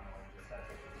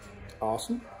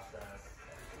 Awesome.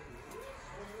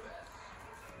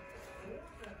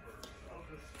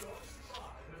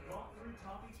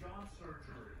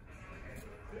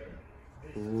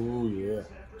 Ooh, yeah.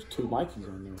 There's two Mikeys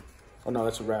on there. Oh, no,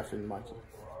 that's a Rafting Mikey.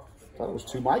 Thought it was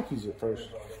two Mikeys at first.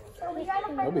 So we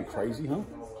gotta That'd find be crazy, huh?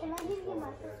 Can I give you my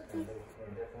puzzle piece?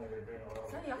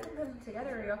 So y'all can put them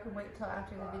together or y'all can wait till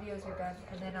after the videos are done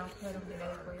and then I'll put them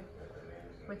together for you.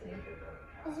 With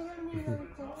you. Is it gonna be really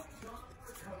cool?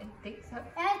 I think so.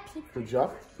 Good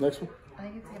job. Next one. I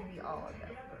think it's going to be all of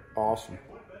them. Awesome.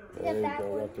 There you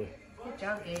go, right there. Good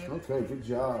job, Gabe. Okay, good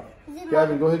job.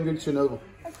 Gavin, go ahead and get you another one.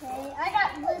 Okay, I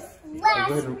got this last.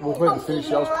 We'll go ahead and finish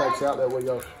y'all's packs out. That way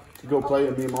y'all can go play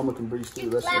and me and Mama can breeze through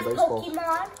the rest of the baseball.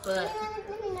 But,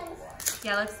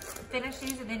 yeah, let's finish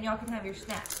these and then y'all can have your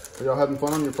snacks. Are y'all having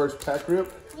fun on your first pack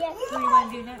rip? Yes. What do you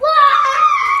want to do next?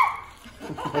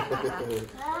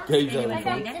 Gabe's Anyway,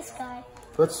 having fun. This guy.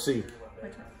 Let's see.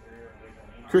 Which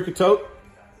one? Cricket tote.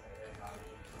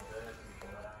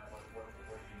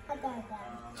 I got that.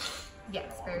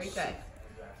 Yes, very good.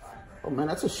 Oh man,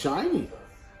 that's a shiny.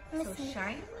 So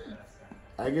shiny.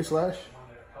 Agate Slash.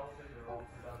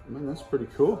 Man, that's pretty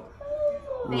cool. I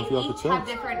don't know if y'all can each tell. have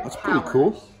different That's pretty powers.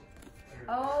 cool.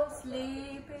 Oh,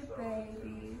 sleepy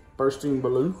baby. Bursting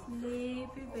balloon. Sleepy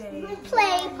baby.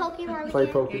 Play Pokemon. Play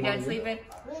again. Pokemon. You're done again. sleeping?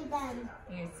 We're done.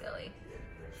 You're silly.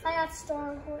 I got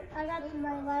StarWars. I got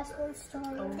my last one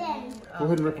StarWars. Then. Go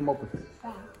ahead and rip them open.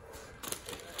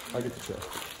 I get the chest.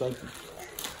 Thank you.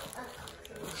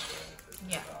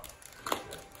 Yeah.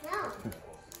 No.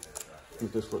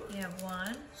 Get this foot. You have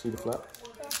one. See the flap?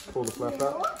 Pull the flap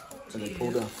out and then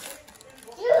pull down.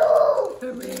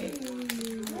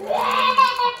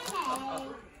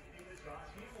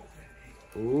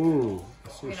 Ooh,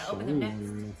 that's We're a gonna open them shiny next.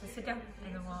 one. So sit down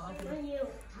and then we'll open them.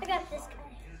 I got this guy.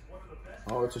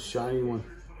 Oh, it's a shiny one.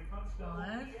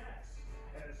 One.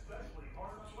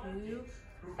 Two.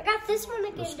 I got this one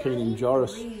again. That's Kanan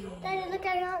Jarrus Daddy, look,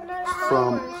 I got another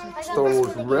from I got Star this Wars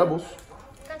one again. Rebels.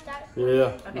 Got that. Yeah,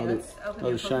 Okay, another, let's open another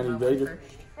your shiny Pokemon Vader.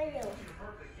 first. I know.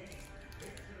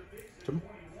 Come on.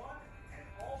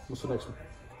 What's the next one?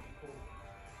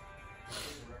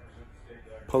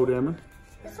 Poe Dameron.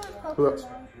 This one's Pokemon. Who else?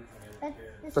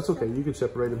 This That's is okay. You can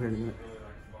separate them here in a minute.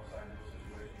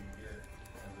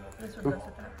 This one goes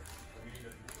with that.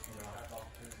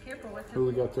 Careful with Who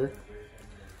them. we got there?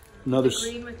 Another The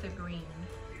green with the green.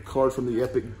 card from the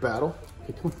Epic Battle.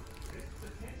 Okay, come on.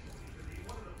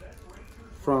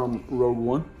 From Rogue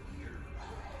One.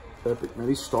 Epic, man.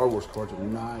 These Star Wars cards are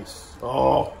nice.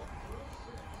 Oh,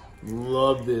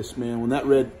 love this, man. When that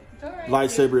red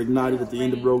lightsaber ignited at the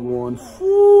end of Rogue One,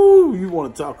 whoo, you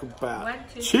want to talk about 1,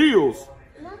 2, chills.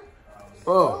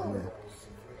 Oh, man.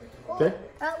 Okay,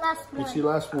 that last one. it's your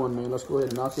last one, man. Let's go ahead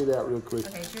and knock it out real quick.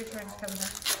 Okay, it's your turn. It's coming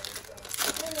up.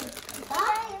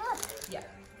 Yeah.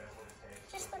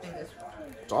 Just like Do this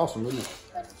one. It's awesome, isn't it?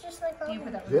 It's just like You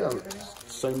put that one Yeah, over there.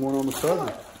 same one on the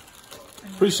cover.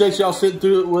 Appreciate y'all sitting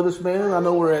through it with us, man. I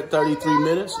know we're at 33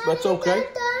 minutes. That's okay.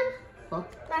 Huh?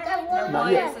 I got one Not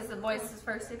more. yet. This is the boys'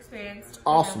 first experience.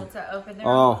 Awesome. Able to open their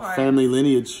Oh, own cards. family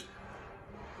lineage.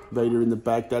 Vader in the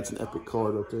back. That's an epic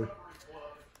card up there.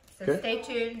 So Okay. stay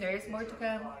tuned. There is more to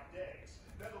come.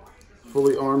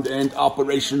 Fully armed and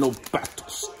operational battle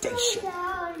station.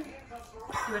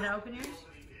 You want to open yours?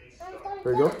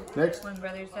 There you go. Next. One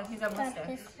brother's done. He's almost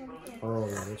done. Oh,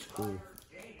 yeah, that's cool.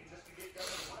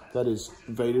 That is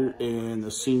Vader in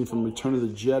the scene from Return of the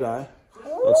Jedi.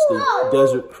 That's the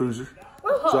desert cruiser.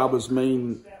 Jabba's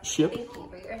main ship. Thank you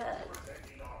for your hug.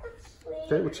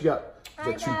 Okay, what you got? Is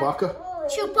that Chewbacca?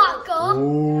 Chewbacca.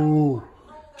 Ooh,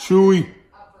 Chewie.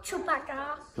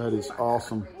 Chewbacca. That is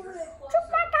awesome.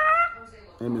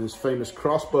 Chewbacca. Him and his famous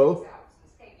crossbow.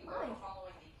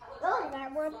 Oh,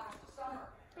 that one.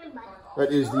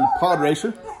 That is the pod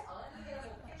racer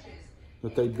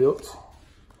that they built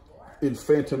in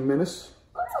Phantom Menace.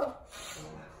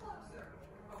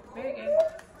 Very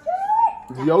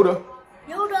good. Yoda.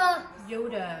 Yoda.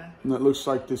 Yoda. And that looks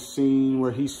like this scene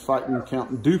where he's fighting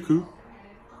Count Dooku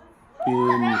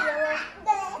in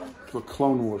the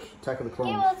Clone Wars, Attack of the It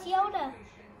Clones. was Yoda.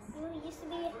 You used to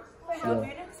be.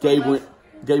 Yeah.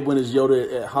 Gabe went as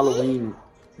Yoda at Halloween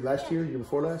last year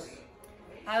before last.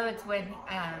 I was when,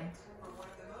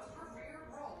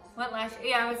 what last year?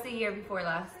 Yeah, it was the year before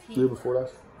last. Year before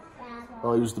last.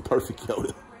 Oh, he was the perfect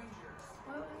Yoda.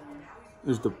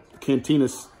 There's the cantina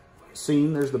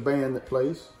scene. There's the band that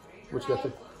plays. What you got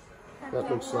there? That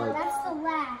looks like That's the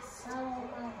last.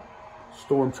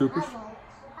 Stormtroopers.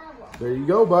 There you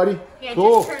go, buddy. Yeah,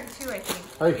 Cool. just turn 2, I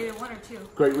think. Hey. Either 1 or 2.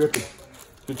 Great ripping.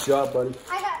 Good job, buddy.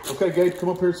 I got. Okay, Gabe, come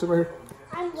up here. Sit right here.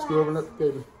 I'm Let's go over and last. up,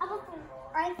 Gabe.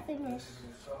 I'm finished.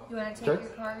 You want to take Okay.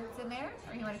 your cards in there?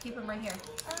 Or you want to keep them right here?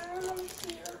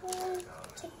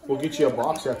 We'll get you a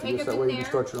box after Take this. them That way in you can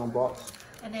there. start your own box.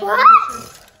 And then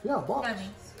Yeah, a box. gummies.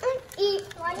 Eat.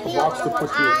 A box to put your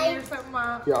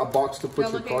Go yeah, a box to put your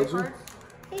look at your cards in. cards.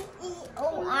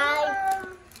 Oh, I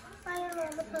don't know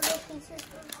the puzzle pieces.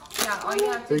 Yeah, all you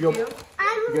have There to you go. do.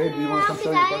 Gabe, do you want to come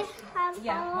show your cards?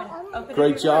 Yeah, open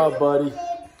Great up your job, buddy.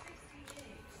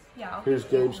 Yeah. Here's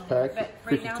Gabe's pack. But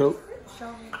Cricket right now, Coat.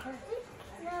 show me the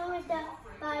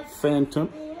card.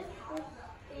 Phantom.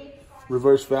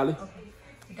 Reverse Valley. Okay.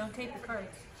 Don't tape the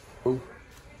cards. Oh.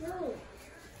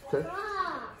 Okay.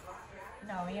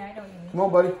 No, yeah, I know what you mean. Come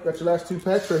on, buddy. Got your last 2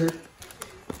 packs right here.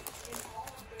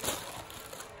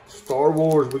 Star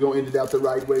Wars. We're going to end it out the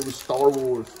right way with Star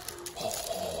Wars.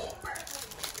 Oh,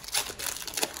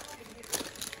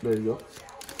 there you go.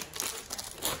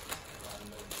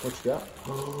 What you got?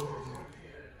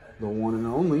 The one and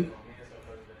only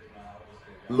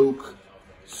Luke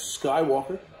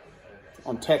Skywalker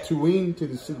on Tatooine to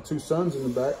the 2 suns in the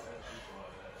back.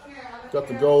 Got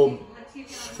the gold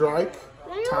strike.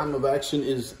 Time of action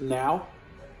is now.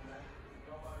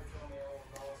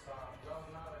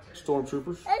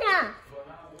 Stormtroopers.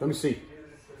 Let me see.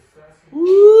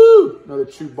 Woo! Another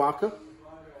Chewbacca.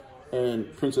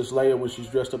 And Princess Leia when she's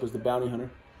dressed up as the bounty hunter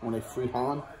when they free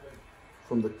Han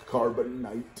from the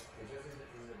Carbonite.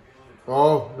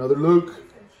 Oh, another Luke.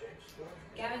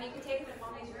 Gavin, you can take him to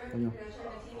Mommy's room.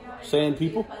 Sand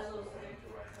people.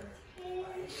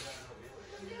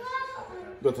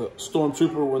 Got the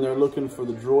Stormtrooper when they're looking for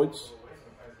the droids.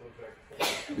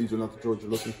 These are not the droids you're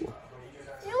looking for.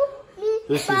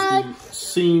 This is the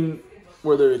scene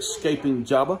where they're escaping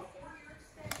Jabba.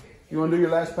 You want to do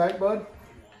your last pack, bud?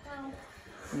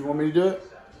 You want me to do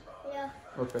it? Yeah.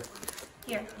 Okay.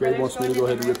 Here. Gabe wants me to go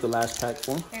ahead and rip the last pack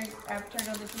for him. Here's, I've turned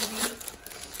on the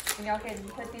TV. And y'all can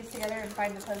put these together and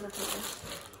find the puzzle pieces.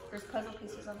 There's puzzle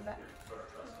pieces on the back.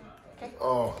 Okay.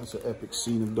 Oh, that's an epic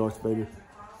scene of Darth Vader.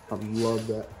 I love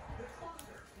that.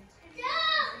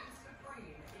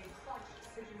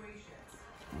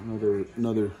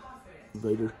 Another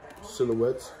Vader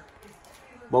silhouettes.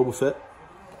 Boba Fett.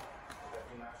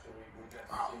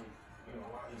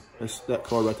 That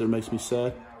card right there makes me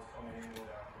sad.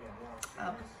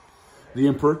 Oh. The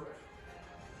Emperor.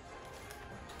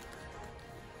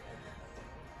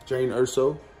 Jane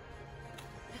Erso.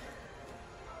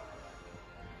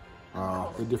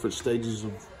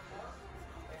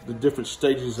 The different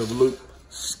stages of Luke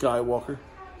Skywalker.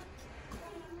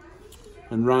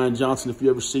 And Ryan Johnson, if you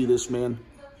ever see this, man,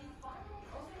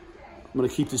 I'm gonna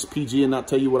keep this PG and not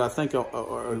tell you what I think or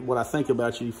what I think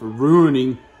about you for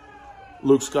ruining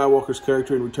Luke Skywalker's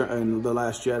character in The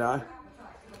Last Jedi.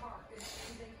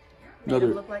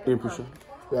 Another like Emperor.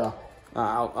 Yeah,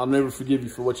 I'll never forgive you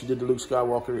for what you did to Luke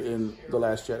Skywalker in The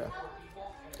Last Jedi.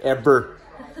 Ever.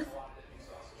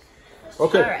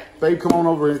 Okay, right. Babe, come on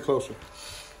over here closer.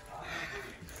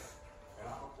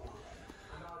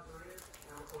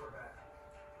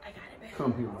 I got it, babe.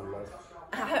 Come here, my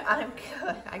love. I'm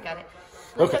good. I got it.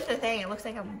 Look Okay. at the thing. It looks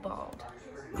like I'm bald.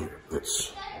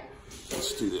 Let's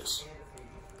do this.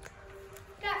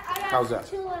 How's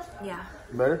that? Yeah.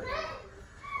 Better?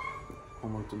 I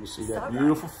want them to see that So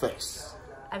beautiful face.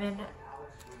 I'm in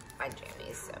my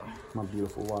jammies, so. My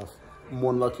beautiful wife. I'm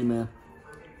one lucky man.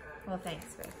 Well,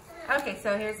 thanks, babe. Okay,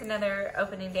 so here's another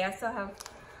opening day. I still have.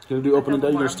 Gonna do opening day?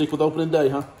 You're gonna stick with opening day,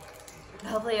 huh?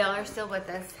 Hopefully, y'all are still with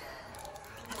us.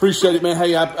 Appreciate it, man.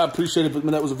 Hey, I appreciate it, but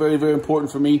man, that was very, very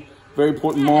important for me. Very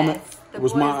important moment. The It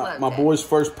was boys my loved it. boys'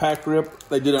 first pack rip.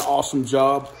 They did an awesome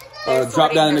job. They're Drop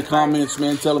sorting down in the their cards. comments,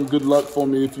 man. Tell them good luck for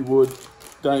me if you would.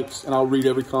 Thanks, and I'll read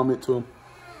every comment to them.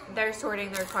 They're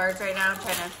sorting their cards right now,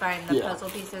 trying to find the Yeah. puzzle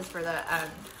pieces for the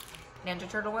Ninja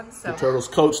Turtle ones. So The Turtles.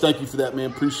 Coach, thank you for that, man.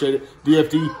 Appreciate it.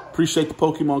 DFD, appreciate the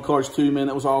Pokemon cards too, man.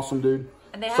 That was awesome, dude.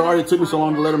 And they Sorry haven't it took me so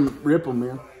long to yet. let them rip them,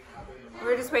 man.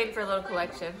 We're just waiting for a little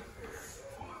collection.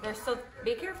 They're still.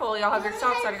 Be careful, y'all have your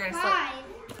socks on. You're gonna slip.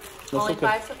 That's Only okay.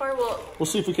 5 so far. We'll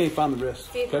see if we can't find the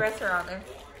rest. See if the okay? rest are on there.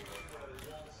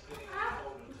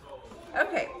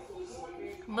 Okay.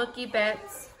 Mookie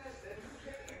Betts.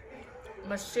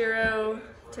 Masahiro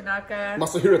Tanaka.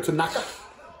 Masahiro Tanaka.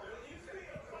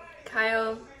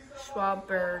 Kyle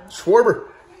Schwarber.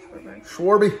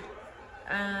 Schwarby.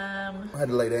 Um, I had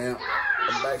to lay down.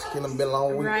 My back's killing, been a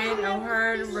long week. Ryan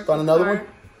O'Hearn. Rookie Found another card. one?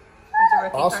 There's a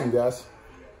rookie Awesome, card. guys.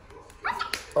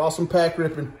 Awesome pack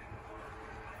ripping.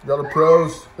 Y'all are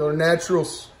pros. Y'all are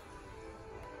naturals.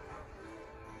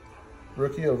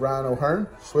 Rookie of Ryan O'Hearn.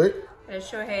 Sweet. There's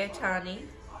Shohei Ohtani.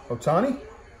 Ohtani.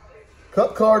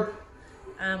 Cup card.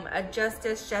 A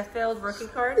Justice Sheffield rookie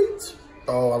card.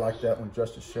 Oh, I like that one.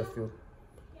 Justice Sheffield.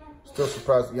 Still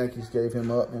surprised the Yankees gave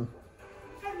him up, man.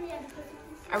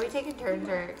 Are we taking turns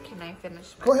or can I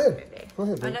finish my Go ahead. opening day? Go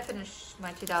ahead, I'm babe. going to finish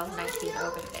my 2019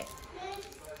 opening day.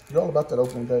 You're all about that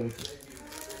opening day with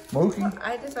you. Mookie.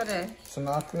 I just want to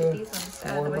Tanaka. get these ones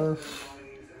out of the way. Schwarber.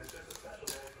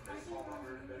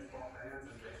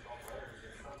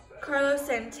 Carlos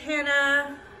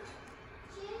Santana.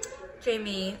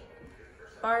 Jamie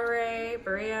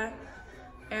Barea,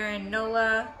 Aaron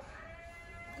Nola,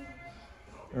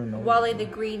 Wally the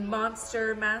Green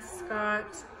Monster mascot,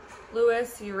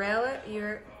 Luis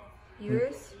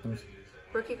Urias,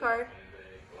 rookie card.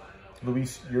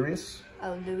 Luis Urias.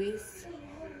 Oh, Luis.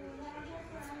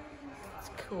 It's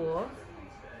cool.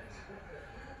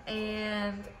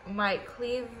 And Mike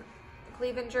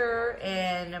Clevenger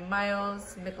and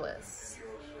Miles Nicholas.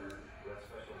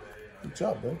 Good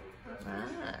job, babe.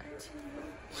 Alright.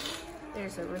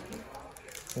 There's a rookie.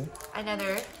 Okay.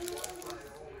 Another.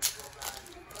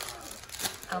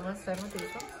 Almost done with these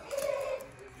ones.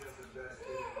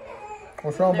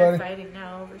 What's wrong, They're buddy? fighting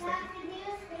now over something.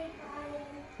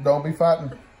 Don't be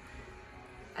fighting.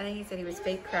 I think he said he was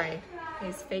fake crying.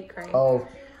 He's fake crying. Oh.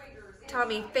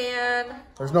 Tommy Fan.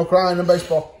 There's no crying in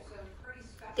baseball.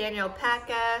 Daniel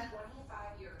Palka.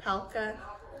 Okay.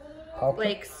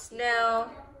 Blake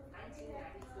Snell.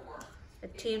 A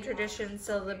Team Tradition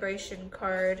Celebration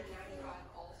card.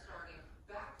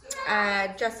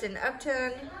 Justin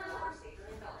Upton.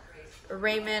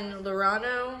 Raymond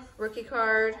Lorano, rookie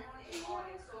card.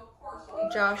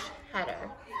 Josh Hatter.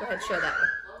 Go ahead, show that one.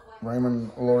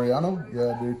 Raymond Loriano?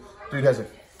 Yeah, dude. Dude has a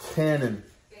cannon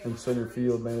in center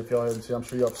field, man. If y'all haven't seen, I'm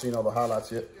sure y'all have seen all the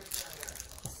highlights yet.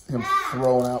 Him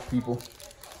throwing out people.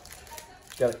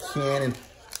 Got a cannon.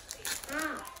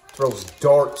 Throws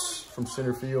darts from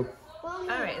center field. All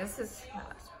right, this is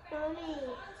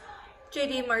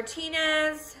JD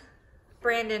Martinez,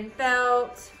 Brandon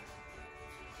Belt,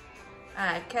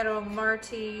 Kettle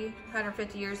Marty,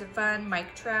 150 Years of Fun,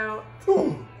 Mike Trout,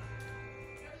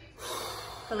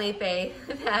 Felipe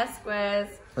Vasquez.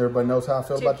 Everybody knows how I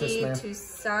feel about this, man.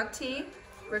 Tusanti,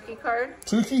 rookie card.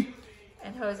 Tuki?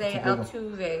 And Jose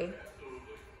Altuve.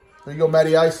 There you go,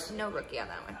 Matty Ice. No rookie on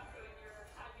that one.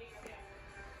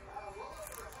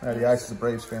 Matty Ice is a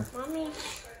Braves fan. Mommy.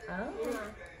 Oh.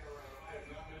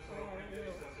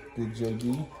 Big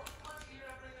JD.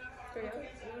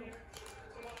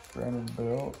 Brandon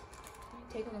Belt.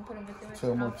 Take them and put them with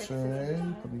Tel Marte.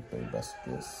 Felipe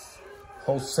Vasquez.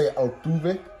 Jose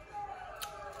Altuve.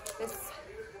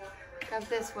 Have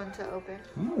this one to open.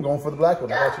 I'm going for the black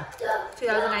one. I got you.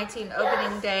 2019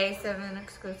 opening day, 7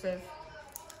 exclusive.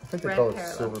 I think they Red call it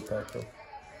parallel. silver pack though.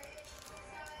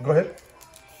 Go ahead.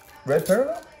 Red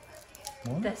parallel?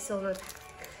 What? The silver pack.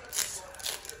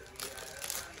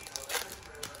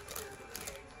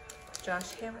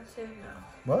 Josh Hamilton?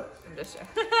 No. What? I'm just sure.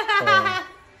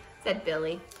 Said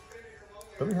Billy.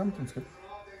 Billy Hamilton's good.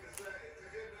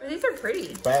 Well, these are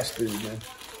pretty. Fast dude, man.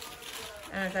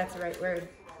 I don't know if that's the right word,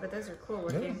 but those are cool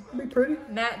Yeah, looking. be pretty.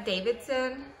 Matt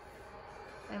Davidson.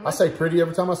 And I look, say pretty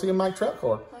every time I see a Mike Trout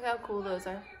card. look how cool those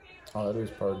are. Oh, that is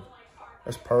pretty.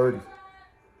 That's pretty.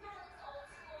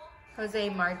 Jose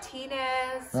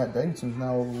Martinez. Matt Davidson's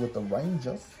now over with the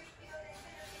Rangers.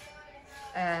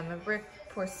 Rick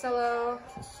Porcello.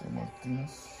 Jose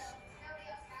Martinez.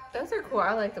 Those are cool.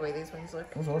 I like the way these ones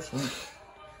look. Those are sweet.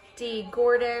 D.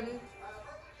 Gordon.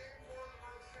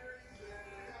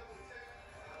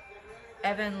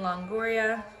 Evan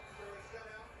Longoria.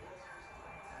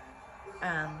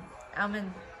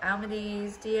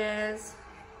 Almendez Diaz.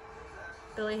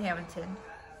 Billy Hamilton.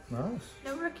 Nice.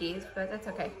 No rookies, but that's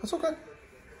okay. That's okay.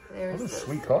 There's Those are those.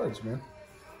 sweet cards, man.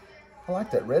 I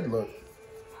like that red look.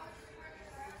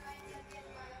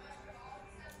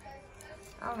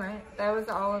 All right, that was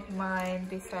all of mine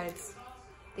besides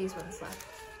these ones left.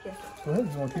 Yes. Go ahead.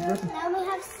 You want to keep ripping? Now we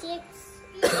have 6.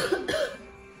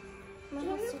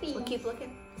 We'll keep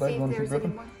looking. Bud, See you wanna if keep there's any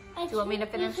ripping? more. Do you want me to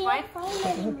finish mine?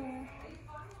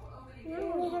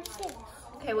 Now we have 6.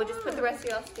 Okay, we'll just put the rest of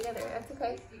y'all together. That's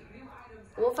okay.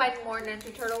 We'll find more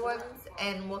Ninja Turtle ones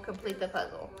and we'll complete the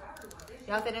puzzle.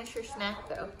 Y'all finish your snack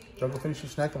though. Y'all go finish your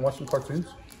snack and watch some cartoons?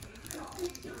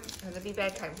 It'll be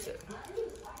bedtime soon.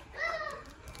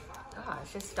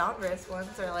 Gosh, just Donruss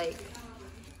ones are like.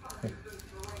 You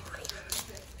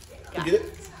get it?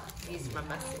 Use my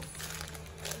muscles.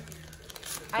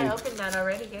 I opened that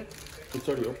already, Gabe. It's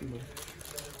already open, man.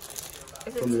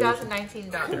 It's a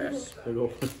 2019 Donruss. There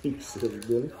you go. Silly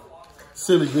Billy.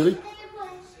 Silly Billy.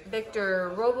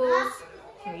 Victor Robles.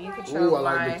 Here, you can show Oh, I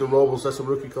like Victor Robles. That's a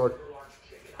rookie card.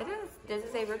 Does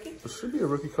it say rookie? It should be a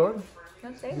rookie card.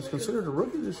 Don't say He's rookie. considered a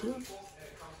rookie this year.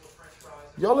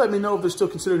 Y'all let me know if they're still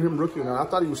considering him rookie or not. I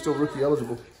thought he was still rookie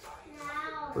eligible.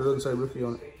 But it doesn't say rookie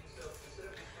on it.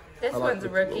 This I like one's a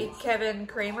Victor rookie. Robles. Kevin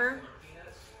Kramer.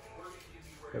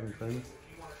 Kevin Kramer.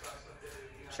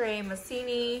 Trey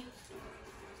Massini.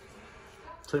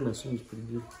 Trey Mancini's pretty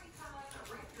good.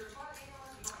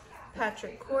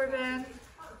 Patrick Corbin.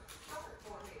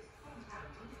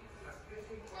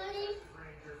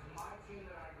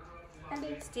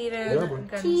 Steven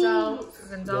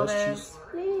Gonzalez,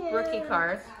 rookie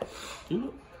card.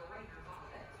 Hang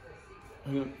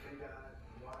on.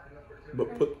 But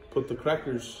put the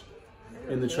crackers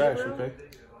in the trash, okay?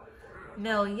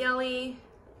 Mel Yelly.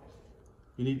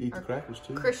 You need to eat the crackers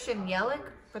too. Christian Yelich,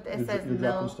 but it says you're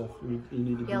Mel dropping stuff. You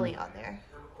need to Yelly on there.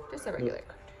 Just a regular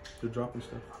card. You're dropping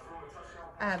stuff.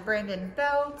 Brandon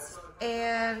Belt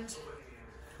and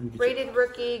rated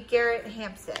rookie Garrett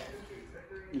Hampson.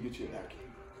 Let me get you a napkin.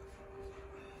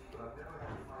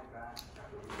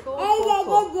 Cool.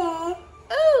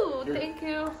 Oh, thank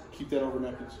you. Keep that over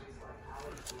napkins.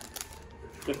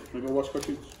 Okay, we're gonna watch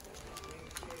cartoons.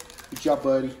 Good job,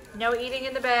 buddy. No eating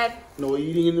in the bed. No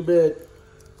eating in the bed.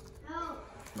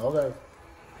 No. Okay.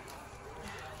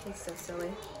 He's so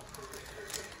silly.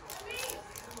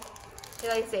 He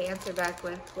likes to answer back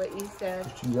with what you said.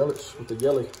 Just you yell it with the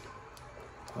yelly.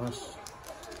 Nice.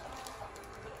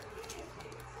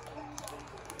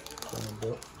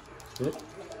 Get it?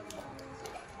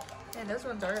 Man, those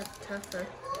ones are tougher.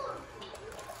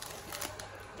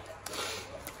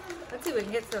 Let's see if we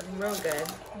can get something real good.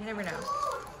 You never know.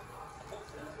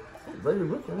 Rated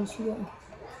rookie, I didn't see that one.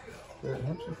 Garrett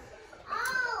Hampson.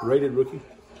 Rated rookie.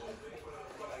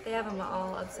 They have them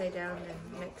all upside down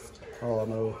and mixed. Oh, I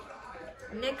know.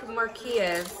 Nick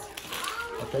Marquez.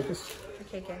 Arcakis.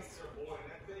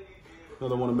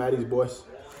 Another one of Maddie's boys.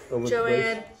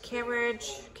 Joanne Cameron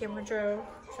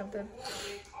something.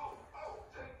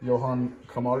 Johan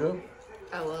Camargo.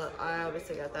 Oh, well, I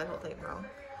obviously got that whole thing wrong.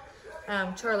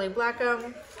 Charlie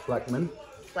Blackham. Blackman.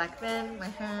 Blackman.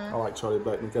 I like Charlie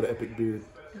Blackman. Got an epic beard.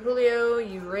 Julio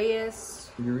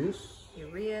Urias.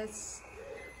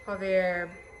 Javier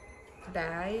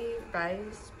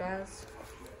Baez.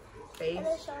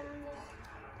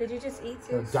 Did you just eat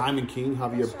this? Diamond King,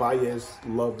 Javier Baez.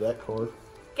 Love that card.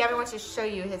 Gavin wants to show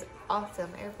you his awesome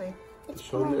airplane.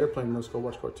 Show them the airplane. Let's go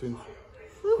watch cartoons.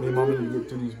 Me and Mommy need to get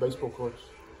through these baseball cards.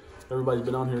 Everybody's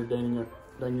been on here dang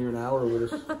near an hour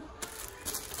with us.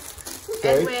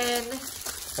 Okay. Edwin.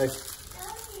 Hey.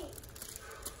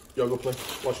 Y'all go play.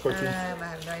 Watch cartoons. I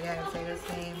have no idea how to say those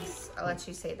names. I'll let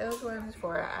you say those ones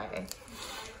before I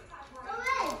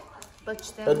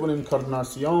butch them. Edwin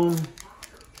Encarnacion.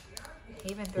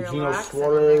 Eugenio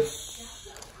Suarez.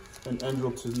 And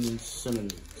Andrelton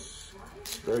Simmons.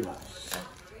 Very nice.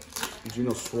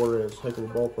 Eugenio Suarez. Heck of a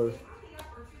ball player.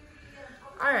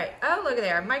 All right. Oh, look at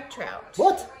there. Mike Trout.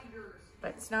 What?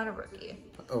 But it's not a rookie.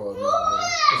 Oh,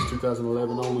 no. It's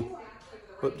 2011 only.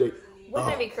 Update. Wouldn't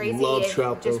that be crazy if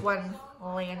Trout, just one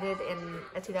landed in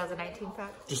a 2019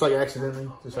 pack? Just like accidentally.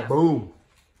 Just like boom.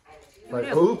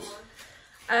 Like, oops.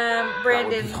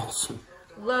 Brandon Awesome.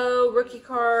 Lowe, rookie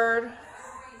card.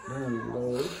 Brandon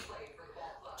Lowe.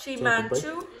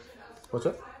 Chimanchu. What's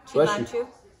that? Chimanchu.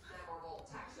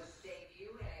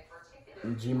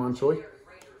 G-Man Choi.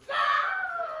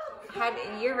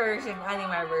 Your version, I think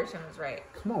my version was right.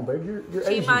 Come on, babe. You're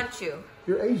Asian. Chimanchu.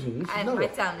 You're Asian. You should know It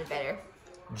that. sounded better.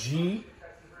 G,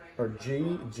 but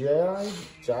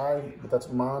that's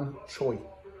Man Choi.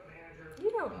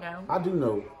 You don't know. I do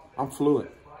know. I'm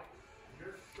fluent.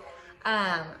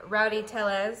 Rowdy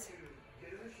Tellez.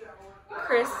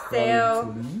 Chris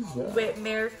Sale. Yeah. Whit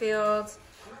Merrifield.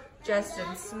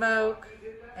 Justin Smoke.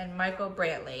 And Michael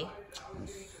Brantley.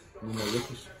 No more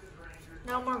rookies.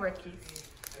 No more rookies.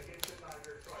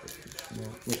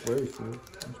 Cool.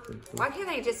 Why can't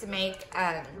they just make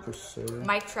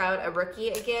Mike Trout a rookie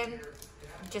again?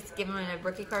 Just give him a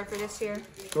rookie card for this year?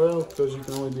 Well, because you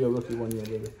can only be a rookie 1 year,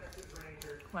 baby.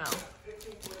 Well.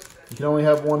 You can only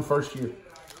have one first year.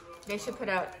 They should put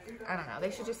out, I don't know, they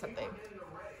should do something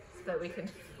so that we can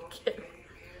get.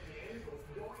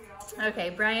 Okay,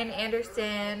 Brian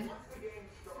Anderson.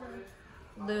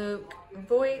 Luke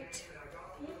Voigt.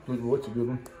 Luke Voigt's a good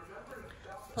one.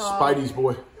 Paul. Spidey's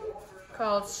boy.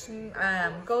 Called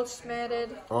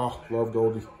Goldschmidted. Oh, love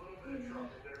Goldie.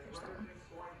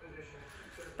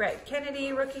 Brett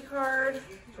Kennedy rookie card. Is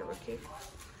it rookie?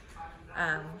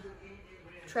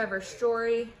 Trevor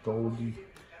Story. Goldie.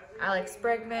 Alex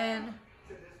Bregman.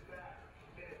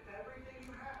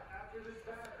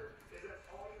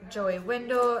 Joey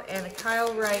Wendell and a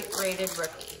Kyle Wright rated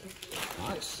rookie.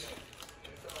 Nice.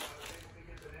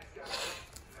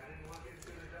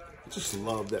 I just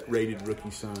love that rated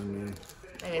rookie sign, man.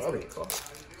 That is pretty cool.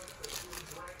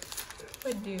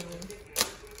 What do?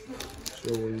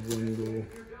 Joey Wendell.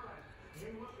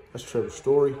 That's Trevor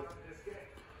Story.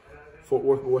 Fort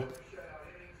Worth boy.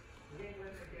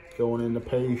 Going in the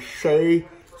pay Shay.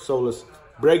 Solus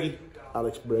Breggy.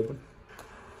 Alex Bregman.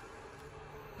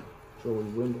 Joey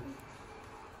Wendell.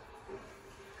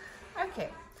 Okay.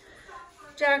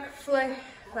 Jack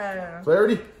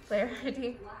Clarity?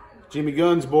 Clarity. Jimmy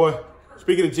Guns, boy.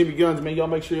 Speaking of Jimmy Guns, man, y'all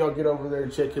make sure y'all get over there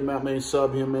and check him out, man.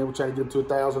 Sub him, man. We're trying to get him to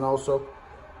 1,000 also.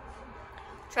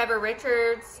 Trevor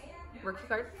Richards, rookie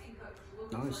card.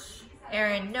 Nice.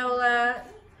 Aaron Nola.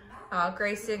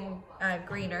 Grayson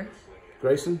Greener.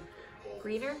 Grayson?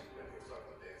 Greener?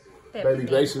 Baby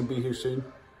Grayson will be here soon.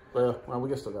 Well,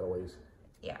 we still got a ways.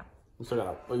 Yeah. We still got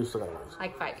a ways.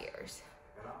 Like 5 years.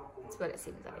 That's what it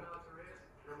seems like.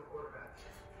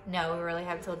 No, we really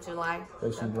have until July.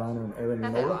 Grayson Griner and Aaron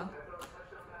Not that Nola. long.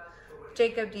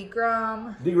 Jacob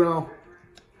DeGrom. DeGrom.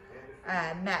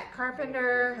 Matt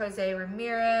Carpenter, Jose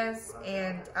Ramirez,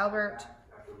 and Albert.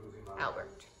 Albert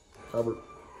Pujols.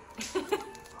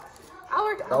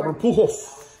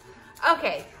 Pujols.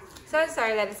 Okay, so I'm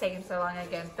sorry that it's taking so long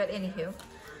again, but anywho.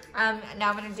 Now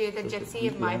I'm going to do the Gypsy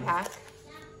of my pack,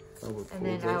 and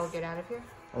then I will get out of here.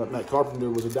 Matt Carpenter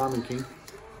was a Diamond King.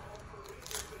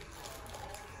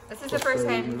 This is the first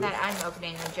time that I'm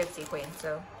opening a Gypsy Queen,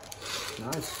 so.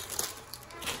 Nice.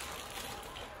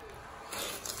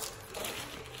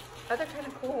 Oh, they're kind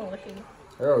of cool looking.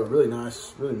 They're really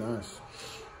nice. Really nice.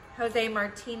 Jose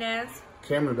Martinez.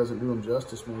 Camera doesn't do them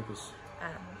justice, man, because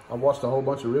I've watched a whole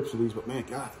bunch of rips of these, but man,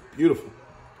 God, beautiful.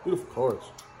 Beautiful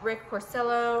cards. Rick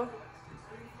Porcello.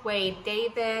 Wade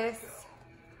Davis.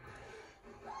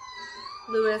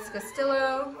 Luis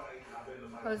Castillo.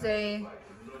 Jose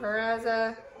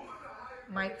Peraza.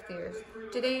 Mike Fears.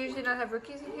 Do they usually not have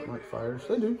rookies in here? Mike Fires.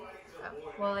 They do. Oh,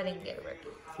 well, I didn't get a rookie.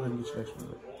 Go ahead and get your next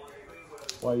one.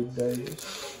 Wade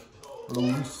Davis.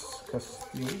 Luis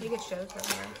Castillo. You could show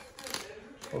somewhere.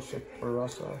 Jose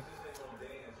Peraza.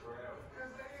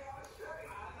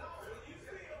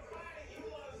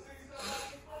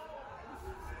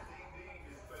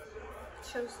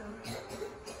 Show some.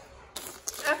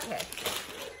 Okay.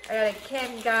 I got a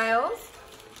Ken Giles.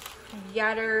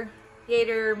 Yader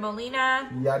Molina.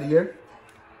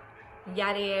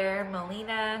 Yadier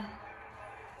Molina.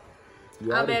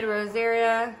 Ahmed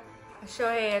Rosaria.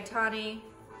 Shohei Ohtani.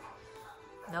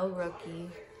 No rookie.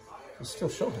 It's still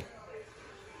Shohei.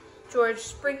 George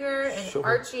Springer and Shohei.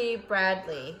 Archie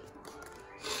Bradley.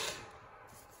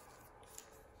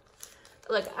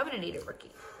 Look, I'm going to need a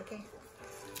rookie, okay?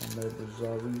 Ahmed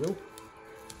Rosario.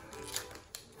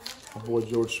 My boy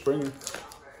George Springer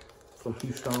from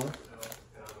Houston.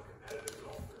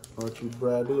 Archie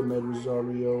Bradley, Ahmed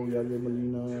Rosario, Yadier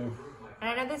Molina. And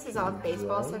I know this is all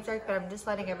baseball subject, but I'm just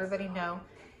letting everybody know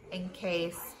in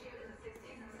case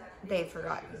they've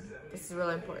forgotten. This is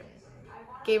really important.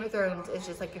 Game of Thrones is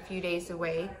just like a few days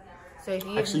away. So if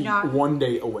you Actually, not 1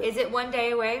 day away. Is it 1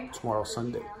 day away? Tomorrow,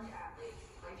 Sunday.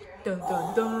 Dun,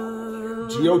 dun, dun.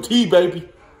 GOT, baby.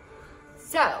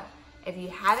 So, if you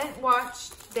haven't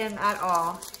watched them at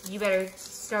all, you better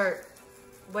start,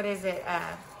 what is it,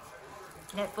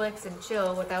 Netflix and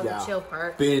chill without the chill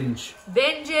part. Binge.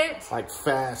 Binge it. Like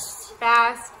fast.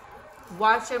 Fast.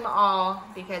 Watch them all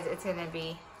because it's going to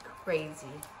be crazy.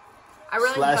 I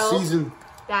really hope season.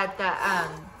 that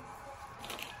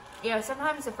you know,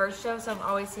 sometimes the first show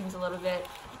always seems a little bit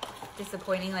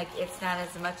disappointing. Like, it's not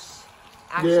as much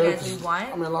action as we want.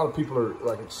 I mean, a lot of people are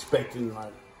like expecting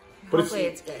like, but hopefully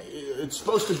it's good. It's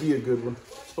supposed to be a good one.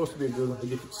 It's supposed to be a good one to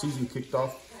get the season kicked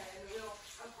off.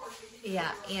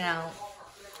 Yeah, you know.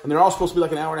 And they're all supposed to be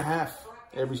like an hour and a half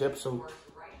every episode.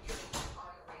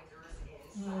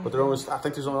 But they're only, I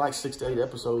think there's only like 6 to 8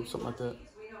 episodes, something like that.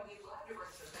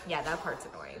 Yeah, that part's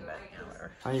annoying, but you know,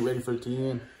 whatever. I ain't ready for it to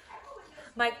end.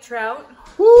 Mike Trout.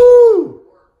 Woo!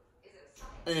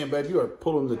 Man, babe, you are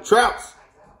pulling the trouts.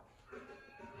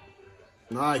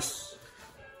 Nice.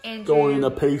 Andrew, Going in a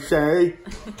pace. Andrew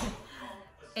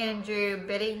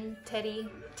Benintendi.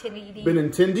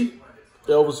 Benintendi.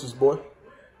 Elvis's boy.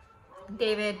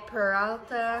 David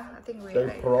Peralta. I think we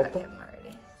David got Peralta. him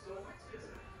already.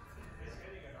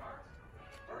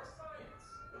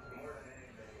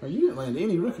 Now, you didn't land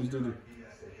any rookies, did you?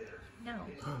 No.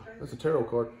 That's a tarot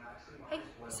card. Hey,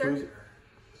 Who is sir. it?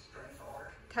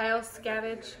 Kyle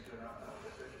Savage.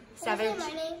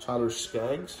 Tyler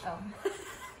Skaggs. Oh.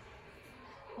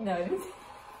 No. I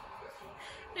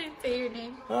didn't say your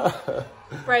name.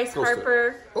 Bryce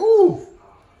Harper. Ooh.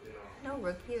 No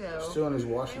rookie, though. Still in his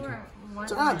They Washington. were one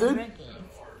It's all right, dude. rookie.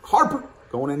 Harper.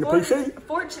 Going into PC.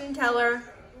 Fortune teller.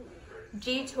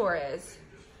 G. Torres.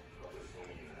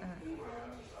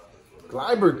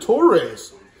 Gleyber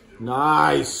Torres.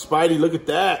 Nice. Spidey, look at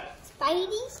that.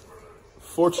 Spidey's?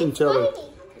 Fortune teller. Spidey.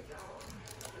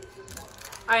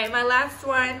 All right, my last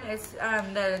one is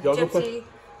the Y'all go Gypsy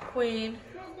Queen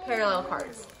parallel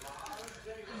cards.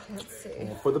 Let's see.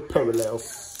 For the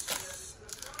parallels.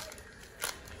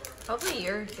 Hopefully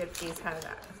your gypsies have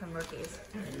some rookies.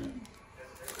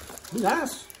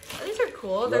 Nice. Oh, these are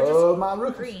cool. They're Love just my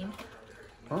rookies. green.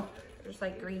 Huh? They're just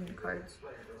like green cards.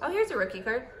 Oh, here's a rookie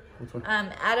card. Which one?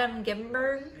 Adam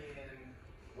Gimberg.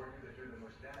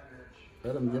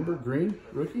 Adam Gimber, green,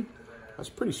 rookie. That's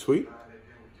pretty sweet.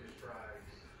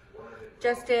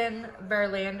 Justin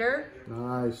Verlander.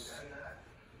 Nice.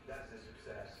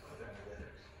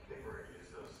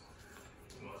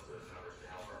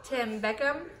 Tim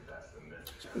Beckham.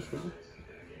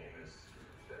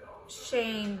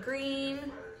 Shane Green.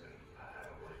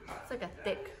 It's like that's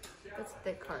a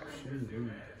thick card.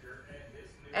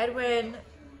 Edwin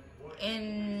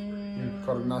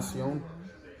Encarnacion.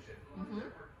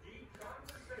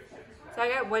 So I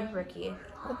got one rookie.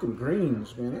 Look at the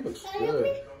greens, man. That looks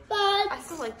good. I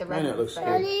still like the red Man, that ones looks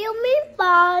better. good. You mean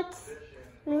bots?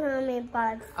 You mean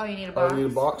bots? Oh, you need a Oh, box? you need a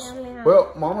box?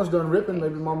 Well, Mama's done ripping.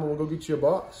 Maybe Mama will go get you a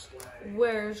box.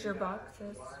 Where's your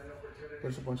boxes?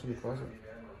 There's a bunch in the closet. On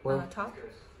Well, the top?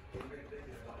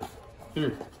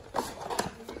 here.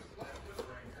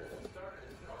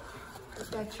 You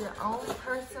got your own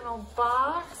personal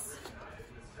box.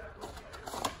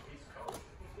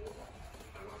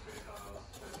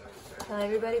 Tell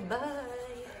everybody bye.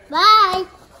 Bye.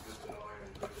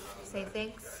 Say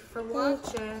thanks for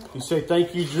watching. You say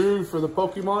thank you, Drew, for the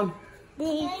Pokemon.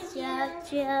 Thank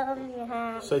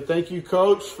you. Say thank you,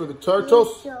 Coach, for the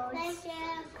turtles. Thank you,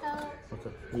 Coach. Okay,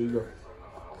 here you go.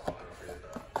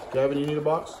 Gavin, you need a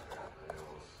box?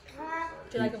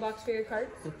 Do you like a box for your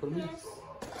cards? Yeah, put them in.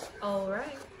 All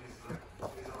right.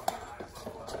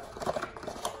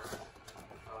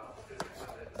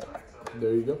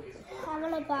 There you go. I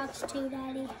want a box too,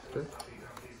 Daddy. Okay.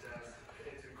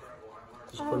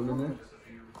 Just put them in there.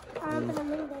 I'm gonna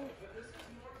move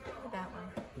it. That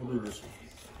one. We'll do this one.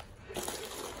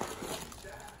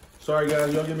 Sorry,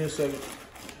 guys. Y'all give me a second.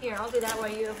 Here, I'll do that while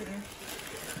you open your.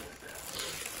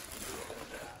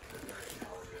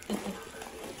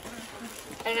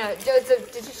 I know.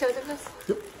 Did you show them this?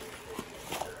 Yep.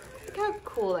 Look how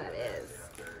cool that is.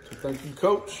 So thank you,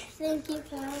 Coach. Thank you,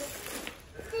 Coach.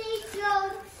 Thank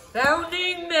you.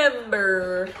 Founding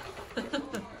member.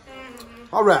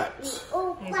 All right.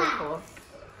 Oh, These are wow. cool.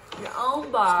 Your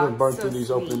own box. Let's burn So through these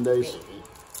sweet, opening days. baby.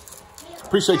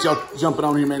 Appreciate y'all jumping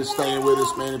on here, man, and staying with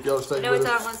us, man. If y'all stay I know with it's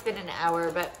us. almost been an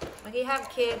hour, but when you have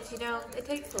kids, you know, it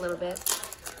takes a little bit.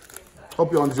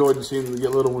 Hope y'all enjoyed seeing the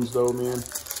get little ones, though, man.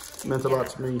 It meant a lot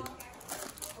to me.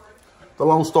 The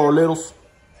LoneStar Legends.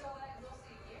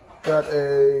 Got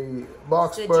a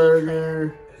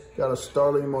Boxberger. Got a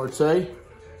Starling Marte.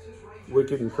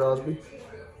 Wicked and Crosby.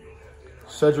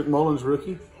 Cedric Mullins,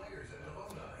 rookie.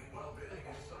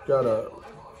 Got a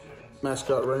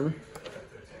Mascot Raymond.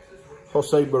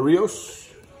 Jose Barrios.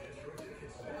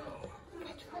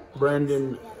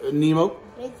 Brandon Nemo.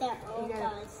 Make that all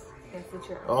guys. Yes, it's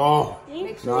your own. Oh,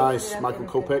 Make sure you nice. put it up Michael in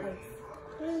a good Kopech.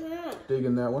 place.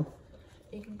 Digging that one.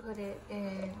 You can put it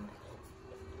in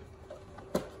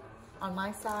on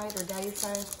my side or Daddy's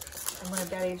side, and one of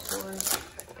Daddy's drawers,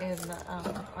 and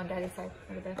on Daddy's side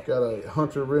over there. Got a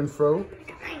Hunter Renfro.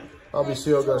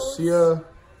 Albicio Garcia.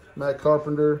 Matt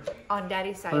Carpenter. On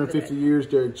Daddy's side. 150 years,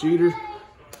 Derek Jeter.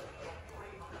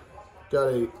 Got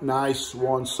a nice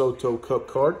Juan Soto Cup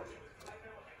card.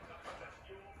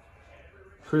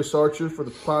 Chris Archer for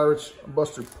the Pirates,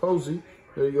 Buster Posey.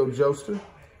 There you go, Joester.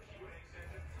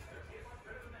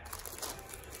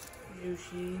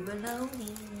 Sushi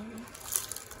bologna.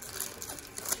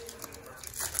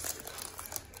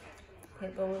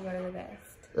 Pitbull, one of the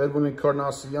best. Edwin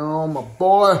Encarnacion, my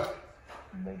boy.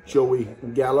 Joey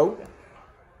Gallo.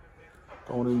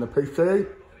 Going in the PC.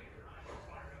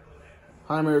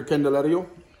 Jaime Candelario.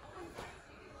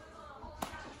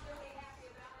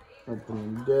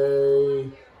 Opening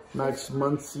day. Max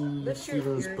Muncy. Lift your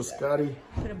Stevens ears up. Piscotti.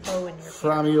 Put a bow in your hair.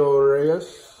 Framio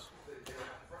Reyes.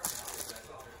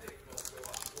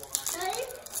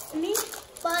 Me,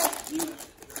 but you.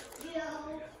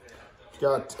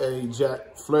 Got a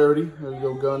Jack Flaherty. There you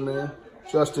go, gunman.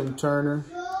 Justin Turner.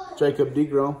 Jacob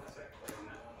DeGrom.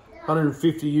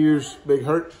 150 years, Big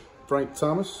Hurt. Frank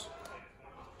Thomas.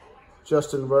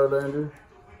 Justin Verlander.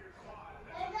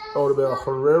 Odubel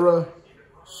Herrera.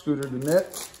 Scooter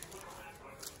Gannett.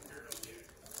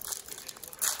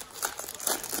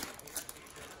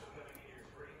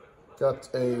 Got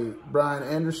a Brian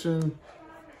Anderson.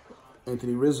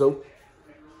 Anthony Rizzo.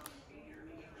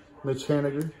 Mitch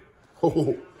Haniger.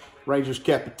 Oh, Rangers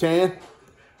Capitan.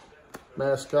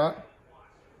 Mascot.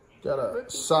 Got a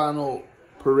Sino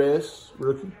Perez,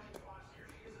 rookie.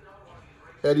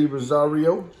 Eddie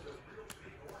Rosario.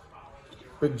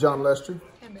 Big John Lester.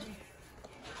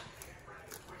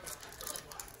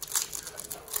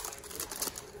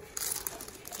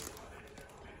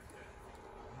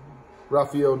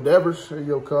 Rafael Devers, there you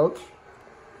go, coach.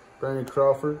 Brandon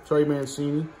Crawford, Trey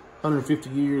Mancini, 150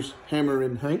 years, Hammer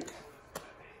and Hank.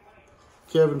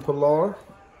 Kevin Pillar,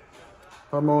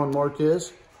 Armand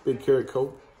Marquez, Big Garrett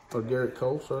Cole,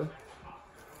 sorry.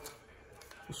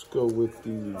 Let's go with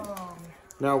the,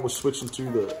 now we're switching to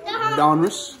the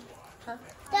Donruss.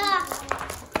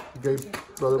 Gabe,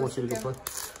 brother, wants you to go play.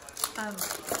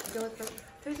 Go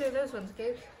with those ones,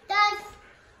 Gabe.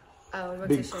 Oh,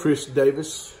 Big Chris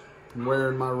Davis, I'm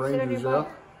wearing my Rangers out.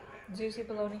 Juicy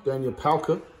bologna. Daniel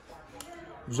Palka,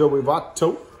 Joey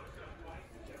Votto.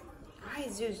 Hi,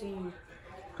 Juicy.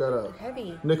 Got a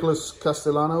Heavy. Nicholas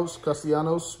Castellanos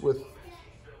with,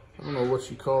 I don't know what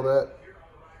you call that.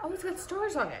 Oh, it's got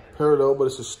stars on it. Parallel, but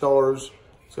it's the stars.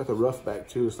 It's got the rough back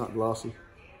too. It's not glossy.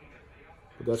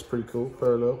 But that's pretty cool.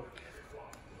 Parallel.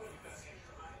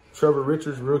 Trevor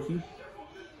Richards, rookie.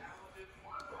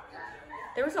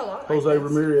 There was a lot. Jose like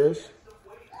Ramirez.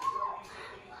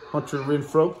 Hunter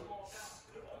Renfro.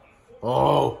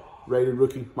 Oh, rated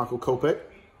rookie Michael Kopech.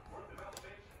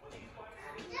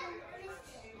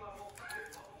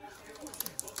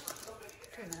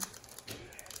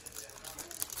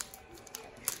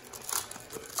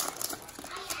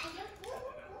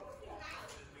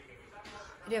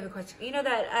 I do have a question. You know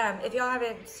that if y'all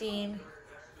haven't seen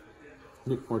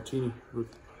Nick Martini.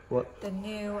 What? the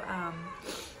new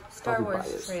Star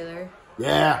Wars trailer,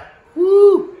 Yeah.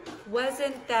 Woo!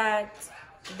 wasn't that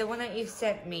the one that you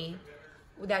sent me?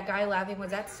 That guy laughing, was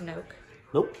that Snoke?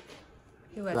 Nope.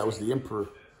 Who was That it? was the Emperor.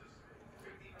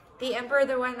 The Emperor,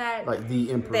 the one that Like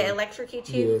the Emperor. they electrocute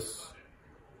you? Yes.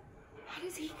 How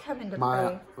does he come into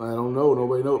I play? don't know.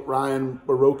 Nobody knows. Ryan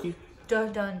Baroque.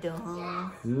 Dun dun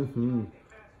dun. Mm-hmm.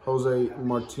 Jose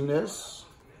Martinez.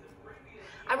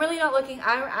 I'm really not looking.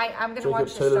 I'm gonna Jacob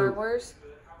watch the Taylor. Star Wars.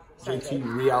 Sorry, JT babe.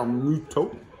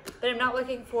 Realmuto. But I'm not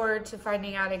looking forward to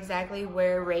finding out exactly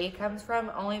where Rey comes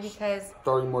from, only because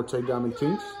Starling Marte Diamond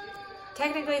Kings.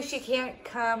 technically she can't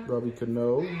come. Robbie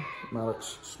Cano.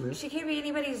 Alex Smith. She can't be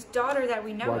anybody's daughter that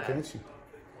we know Why of. can't she?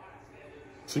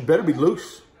 She better be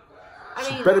loose. I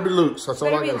She mean, better be loose. That's all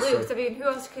better I be gotta Luke. say. I mean, who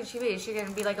else could she be? Is she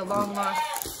gonna be like a long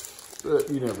lost?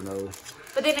 You never know.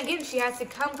 But then again, she has to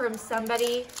come from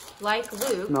somebody like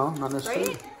Luke. No, not necessarily.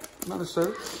 Right? Not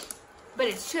necessarily. But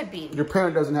it should be. Your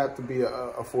parent doesn't have to be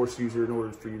a Force user in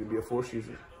order for you to be a Force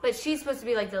user. But she's supposed to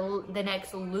be like the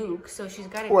next Luke, so she's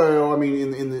got to. Well, I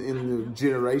mean, in the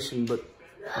generation, but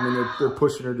I mean, they're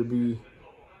pushing her to be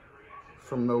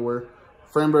from nowhere.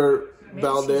 Framber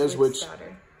Valdez, which I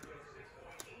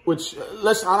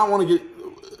don't want to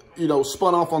get,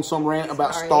 spun off on some rant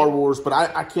about Star Wars, but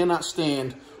I cannot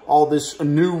stand all this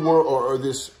new world or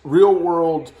this real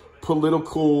world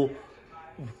political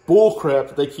bullcrap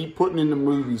that they keep putting in the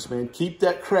movies, man. Keep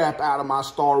that crap out of my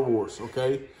Star Wars,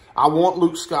 okay? I want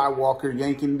Luke Skywalker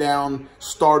yanking down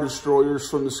Star Destroyers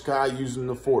from the sky using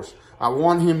the Force. I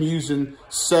want him using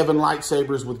 7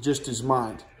 lightsabers with just his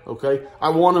mind, okay? I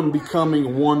want him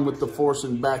becoming one with the Force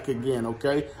and back again,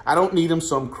 okay? I don't need him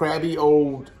some crabby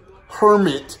old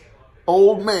hermit,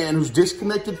 old man who's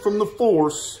disconnected from the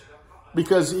Force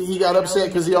because he got upset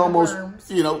because he almost,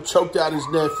 choked out his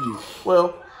nephew.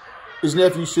 Well, his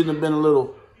nephew shouldn't have been a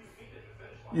little,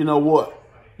 you know what?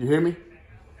 You hear me?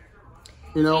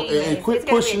 And quit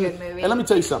pushing. And let me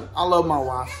tell you something. I love my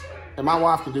wife. And my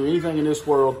wife can do anything in this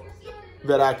world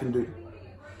that I can do.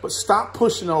 But stop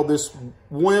pushing all this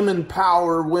women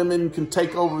power. Women can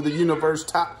take over the universe.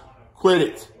 Quit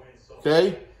it.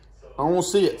 Okay? I don't want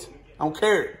to see it. I don't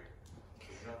care.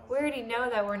 We already know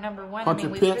that we're number one. Hunter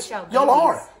we Pence. push out Y'all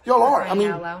are. Y'all are. I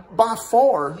mean, by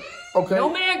far. Okay.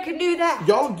 No man can do that.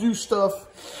 Y'all do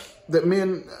stuff that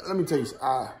men. Let me tell you.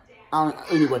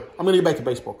 Anyway, I'm gonna get back to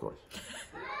baseball cards.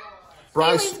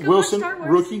 Bryce Wilson,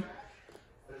 rookie.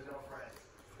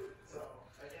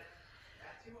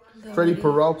 Freddie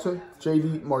Peralta,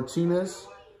 JD Martinez,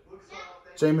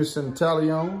 Jameson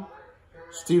Talion,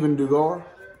 Steven Dugar,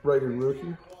 rated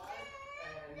rookie.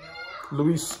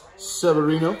 Luis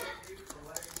Severino.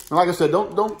 And like I said,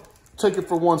 don't take it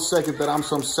for 1 second that I'm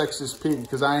some sexist pig,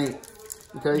 because I ain't.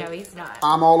 Okay? No, he's not.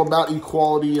 I'm all about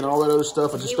equality and all that other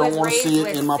stuff. I just don't want to see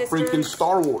it in my freaking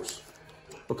Star Wars.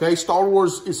 Okay? Star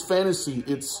Wars is fantasy.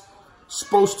 It's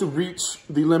supposed to reach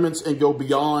the limits and go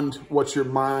beyond what your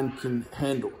mind can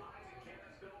handle.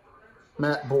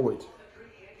 Matt Boyd.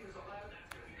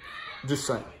 Just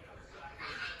saying.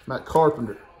 Matt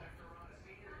Carpenter.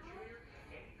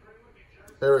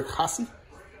 Eric Hasse.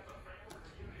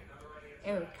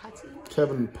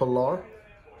 Kevin Pillar.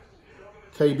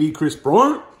 KB Chris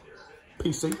Bryant.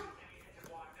 PC.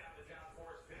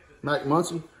 Mac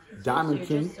Muncy. Diamond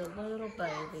King. Just a little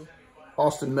baby.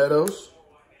 Austin Meadows.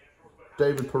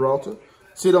 David Peralta.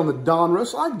 See it on the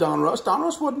Donruss. I like Donruss.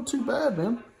 Donruss wasn't too bad,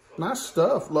 man. Nice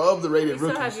stuff. Love the rated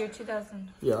rookies. You still have your 2000.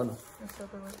 Yeah, I know.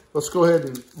 Let's go ahead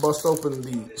and bust open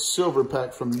the silver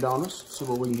pack from Donruss. See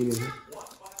what we can get in here.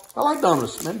 I like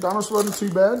Donruss, man. Donruss wasn't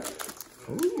too bad.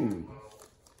 Ooh.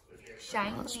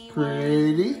 Shiny. That's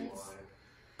pretty. Ones.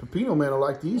 Pepino, man, I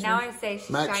like these. Now man. I say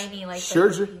Max shiny like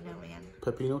Scherzer. Pepino, man.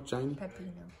 Pepino, shiny.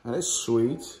 Pepino. That is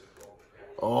sweet.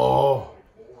 Oh.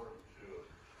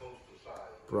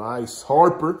 Bryce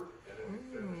Harper.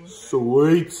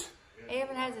 Sweet. It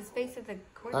even has his face at the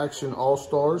court. Action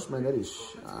All-Stars. Man, that is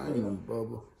shiny,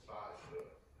 Bubba.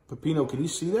 Pepino, can you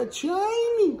see that? Shiny.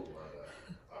 You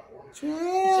should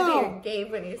hear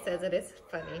Gabe when he says it. It's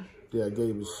funny. Yeah,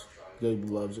 Gabe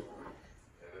loves it.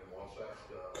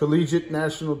 Collegiate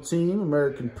National Team,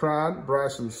 American Pride,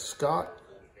 Bryson Scott.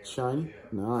 Shiny.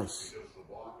 Nice.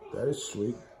 That is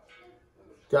sweet.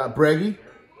 Got Breggy,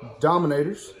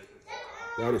 Dominators.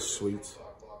 That is sweet.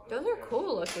 Those are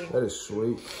cool looking. That is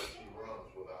sweet.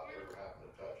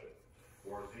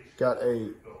 Got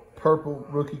a purple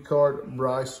rookie card,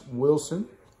 Bryce Wilson.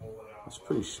 That's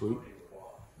pretty sweet.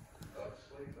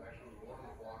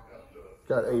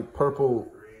 Got a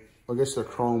purple, I guess they're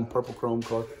purple chrome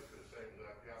card.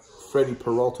 Freddie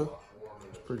Peralta.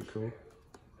 That's pretty cool.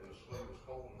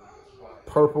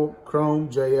 Purple chrome,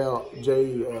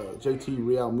 JT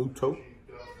Real Muto.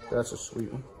 That's a sweet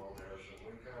one.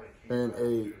 And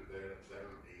a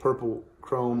purple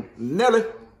chrome Nelly.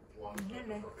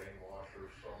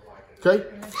 Okay.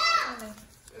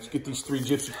 Let's get these 3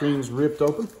 Gypsy Queens ripped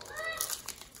open.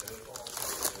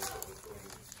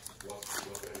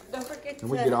 Don't forget and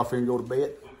we get off here and go to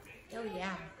bed. Oh,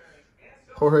 yeah.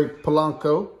 Jorge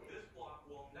Polanco.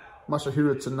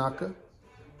 Masahiro Tanaka.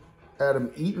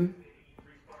 Adam Eaton.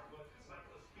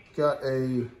 Got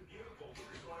a,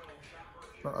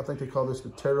 I think they call this the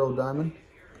Tarot Diamond.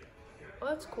 Oh,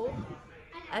 that's cool.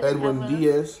 Edwin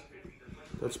Diaz.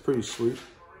 That's pretty sweet.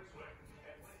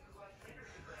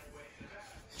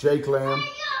 Jake Lamb.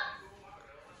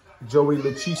 Joey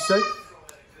Lachise.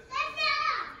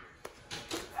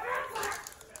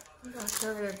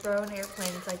 They're throwing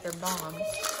airplanes like they're bombs.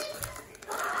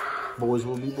 Boys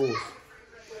will be boys.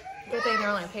 Good thing they're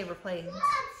only paper planes.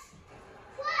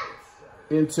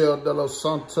 Intel de los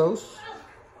Santos.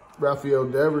 Rafael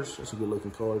Devers. That's a good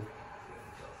looking card.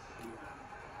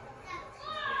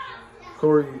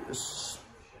 Corey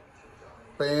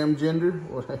Spamgender.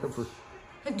 Whatever.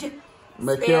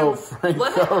 Michael Franco.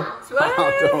 What?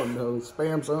 I don't know.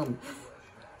 Spam something.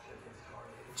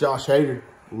 Josh Hader.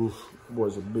 Oof.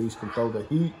 Boy's a beast. Control the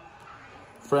heat.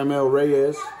 Framel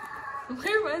Reyes.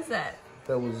 Where was that?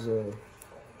 That was,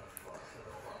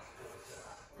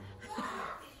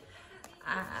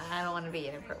 I don't want to be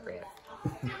inappropriate.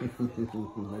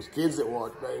 there's kids that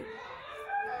watch, babe.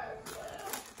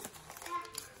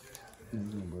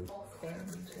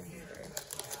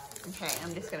 Okay,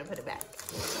 I'm just going to put it back.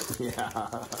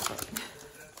 Yeah.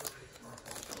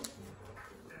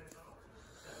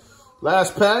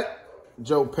 Last pack.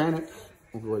 Joe Panic.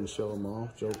 We'll go ahead and show them all.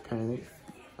 Joe Panic.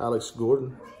 Alex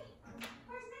Gordon.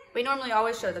 We normally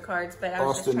always show the cards, but I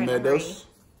was Austin just trying Meadows.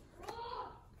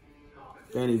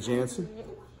 Danny Jansen.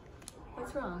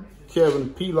 What's wrong? Kevin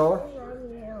Pilar.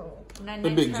 Night The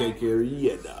night big time. J Carey.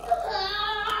 Yeah, dog.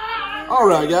 All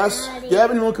right, guys.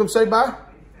 Gavin, you want to come say bye?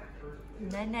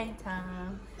 Night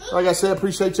time. Like I said,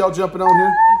 appreciate y'all jumping on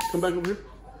here. Come back over here.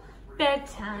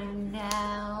 Bedtime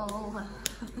now.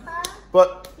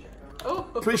 But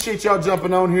appreciate y'all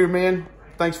jumping on here, man.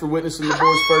 Thanks for witnessing the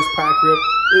boys' first pack rip.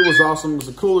 It was awesome. It was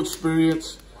a cool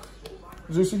experience.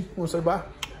 Zeusy, want to say bye?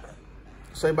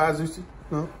 Say bye, Zeusy?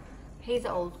 No? He's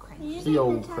old cranky. The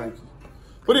old cranky.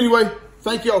 But anyway,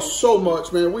 thank y'all so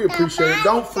much, man. We appreciate it.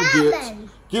 Don't forget,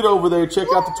 get over there. Check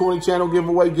out the 20 channel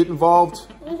giveaway. Get involved.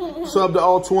 Sub to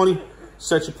all 20.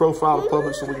 Set your profile to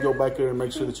public so we can go back there and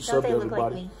make sure that you sub to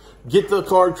everybody. Get the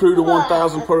card crew to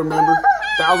 1,000 per member.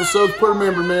 1,000 subs per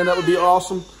member, man. That would be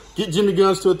awesome. Get Jimmy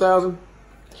Guns to 1,000.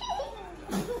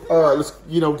 Let's,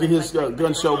 get his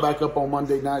gun show back up on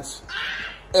Monday nights.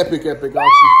 Epic auction.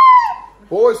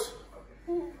 Boys,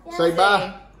 say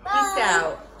bye. Peace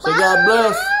out. Say God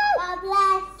bless. God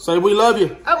bless. Say we love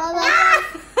you. Oh. I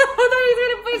thought he was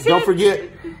going to push it. Don't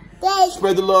forget,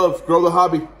 spread the love, grow the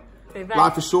hobby. Say bye.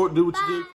 Life is short, do what you do.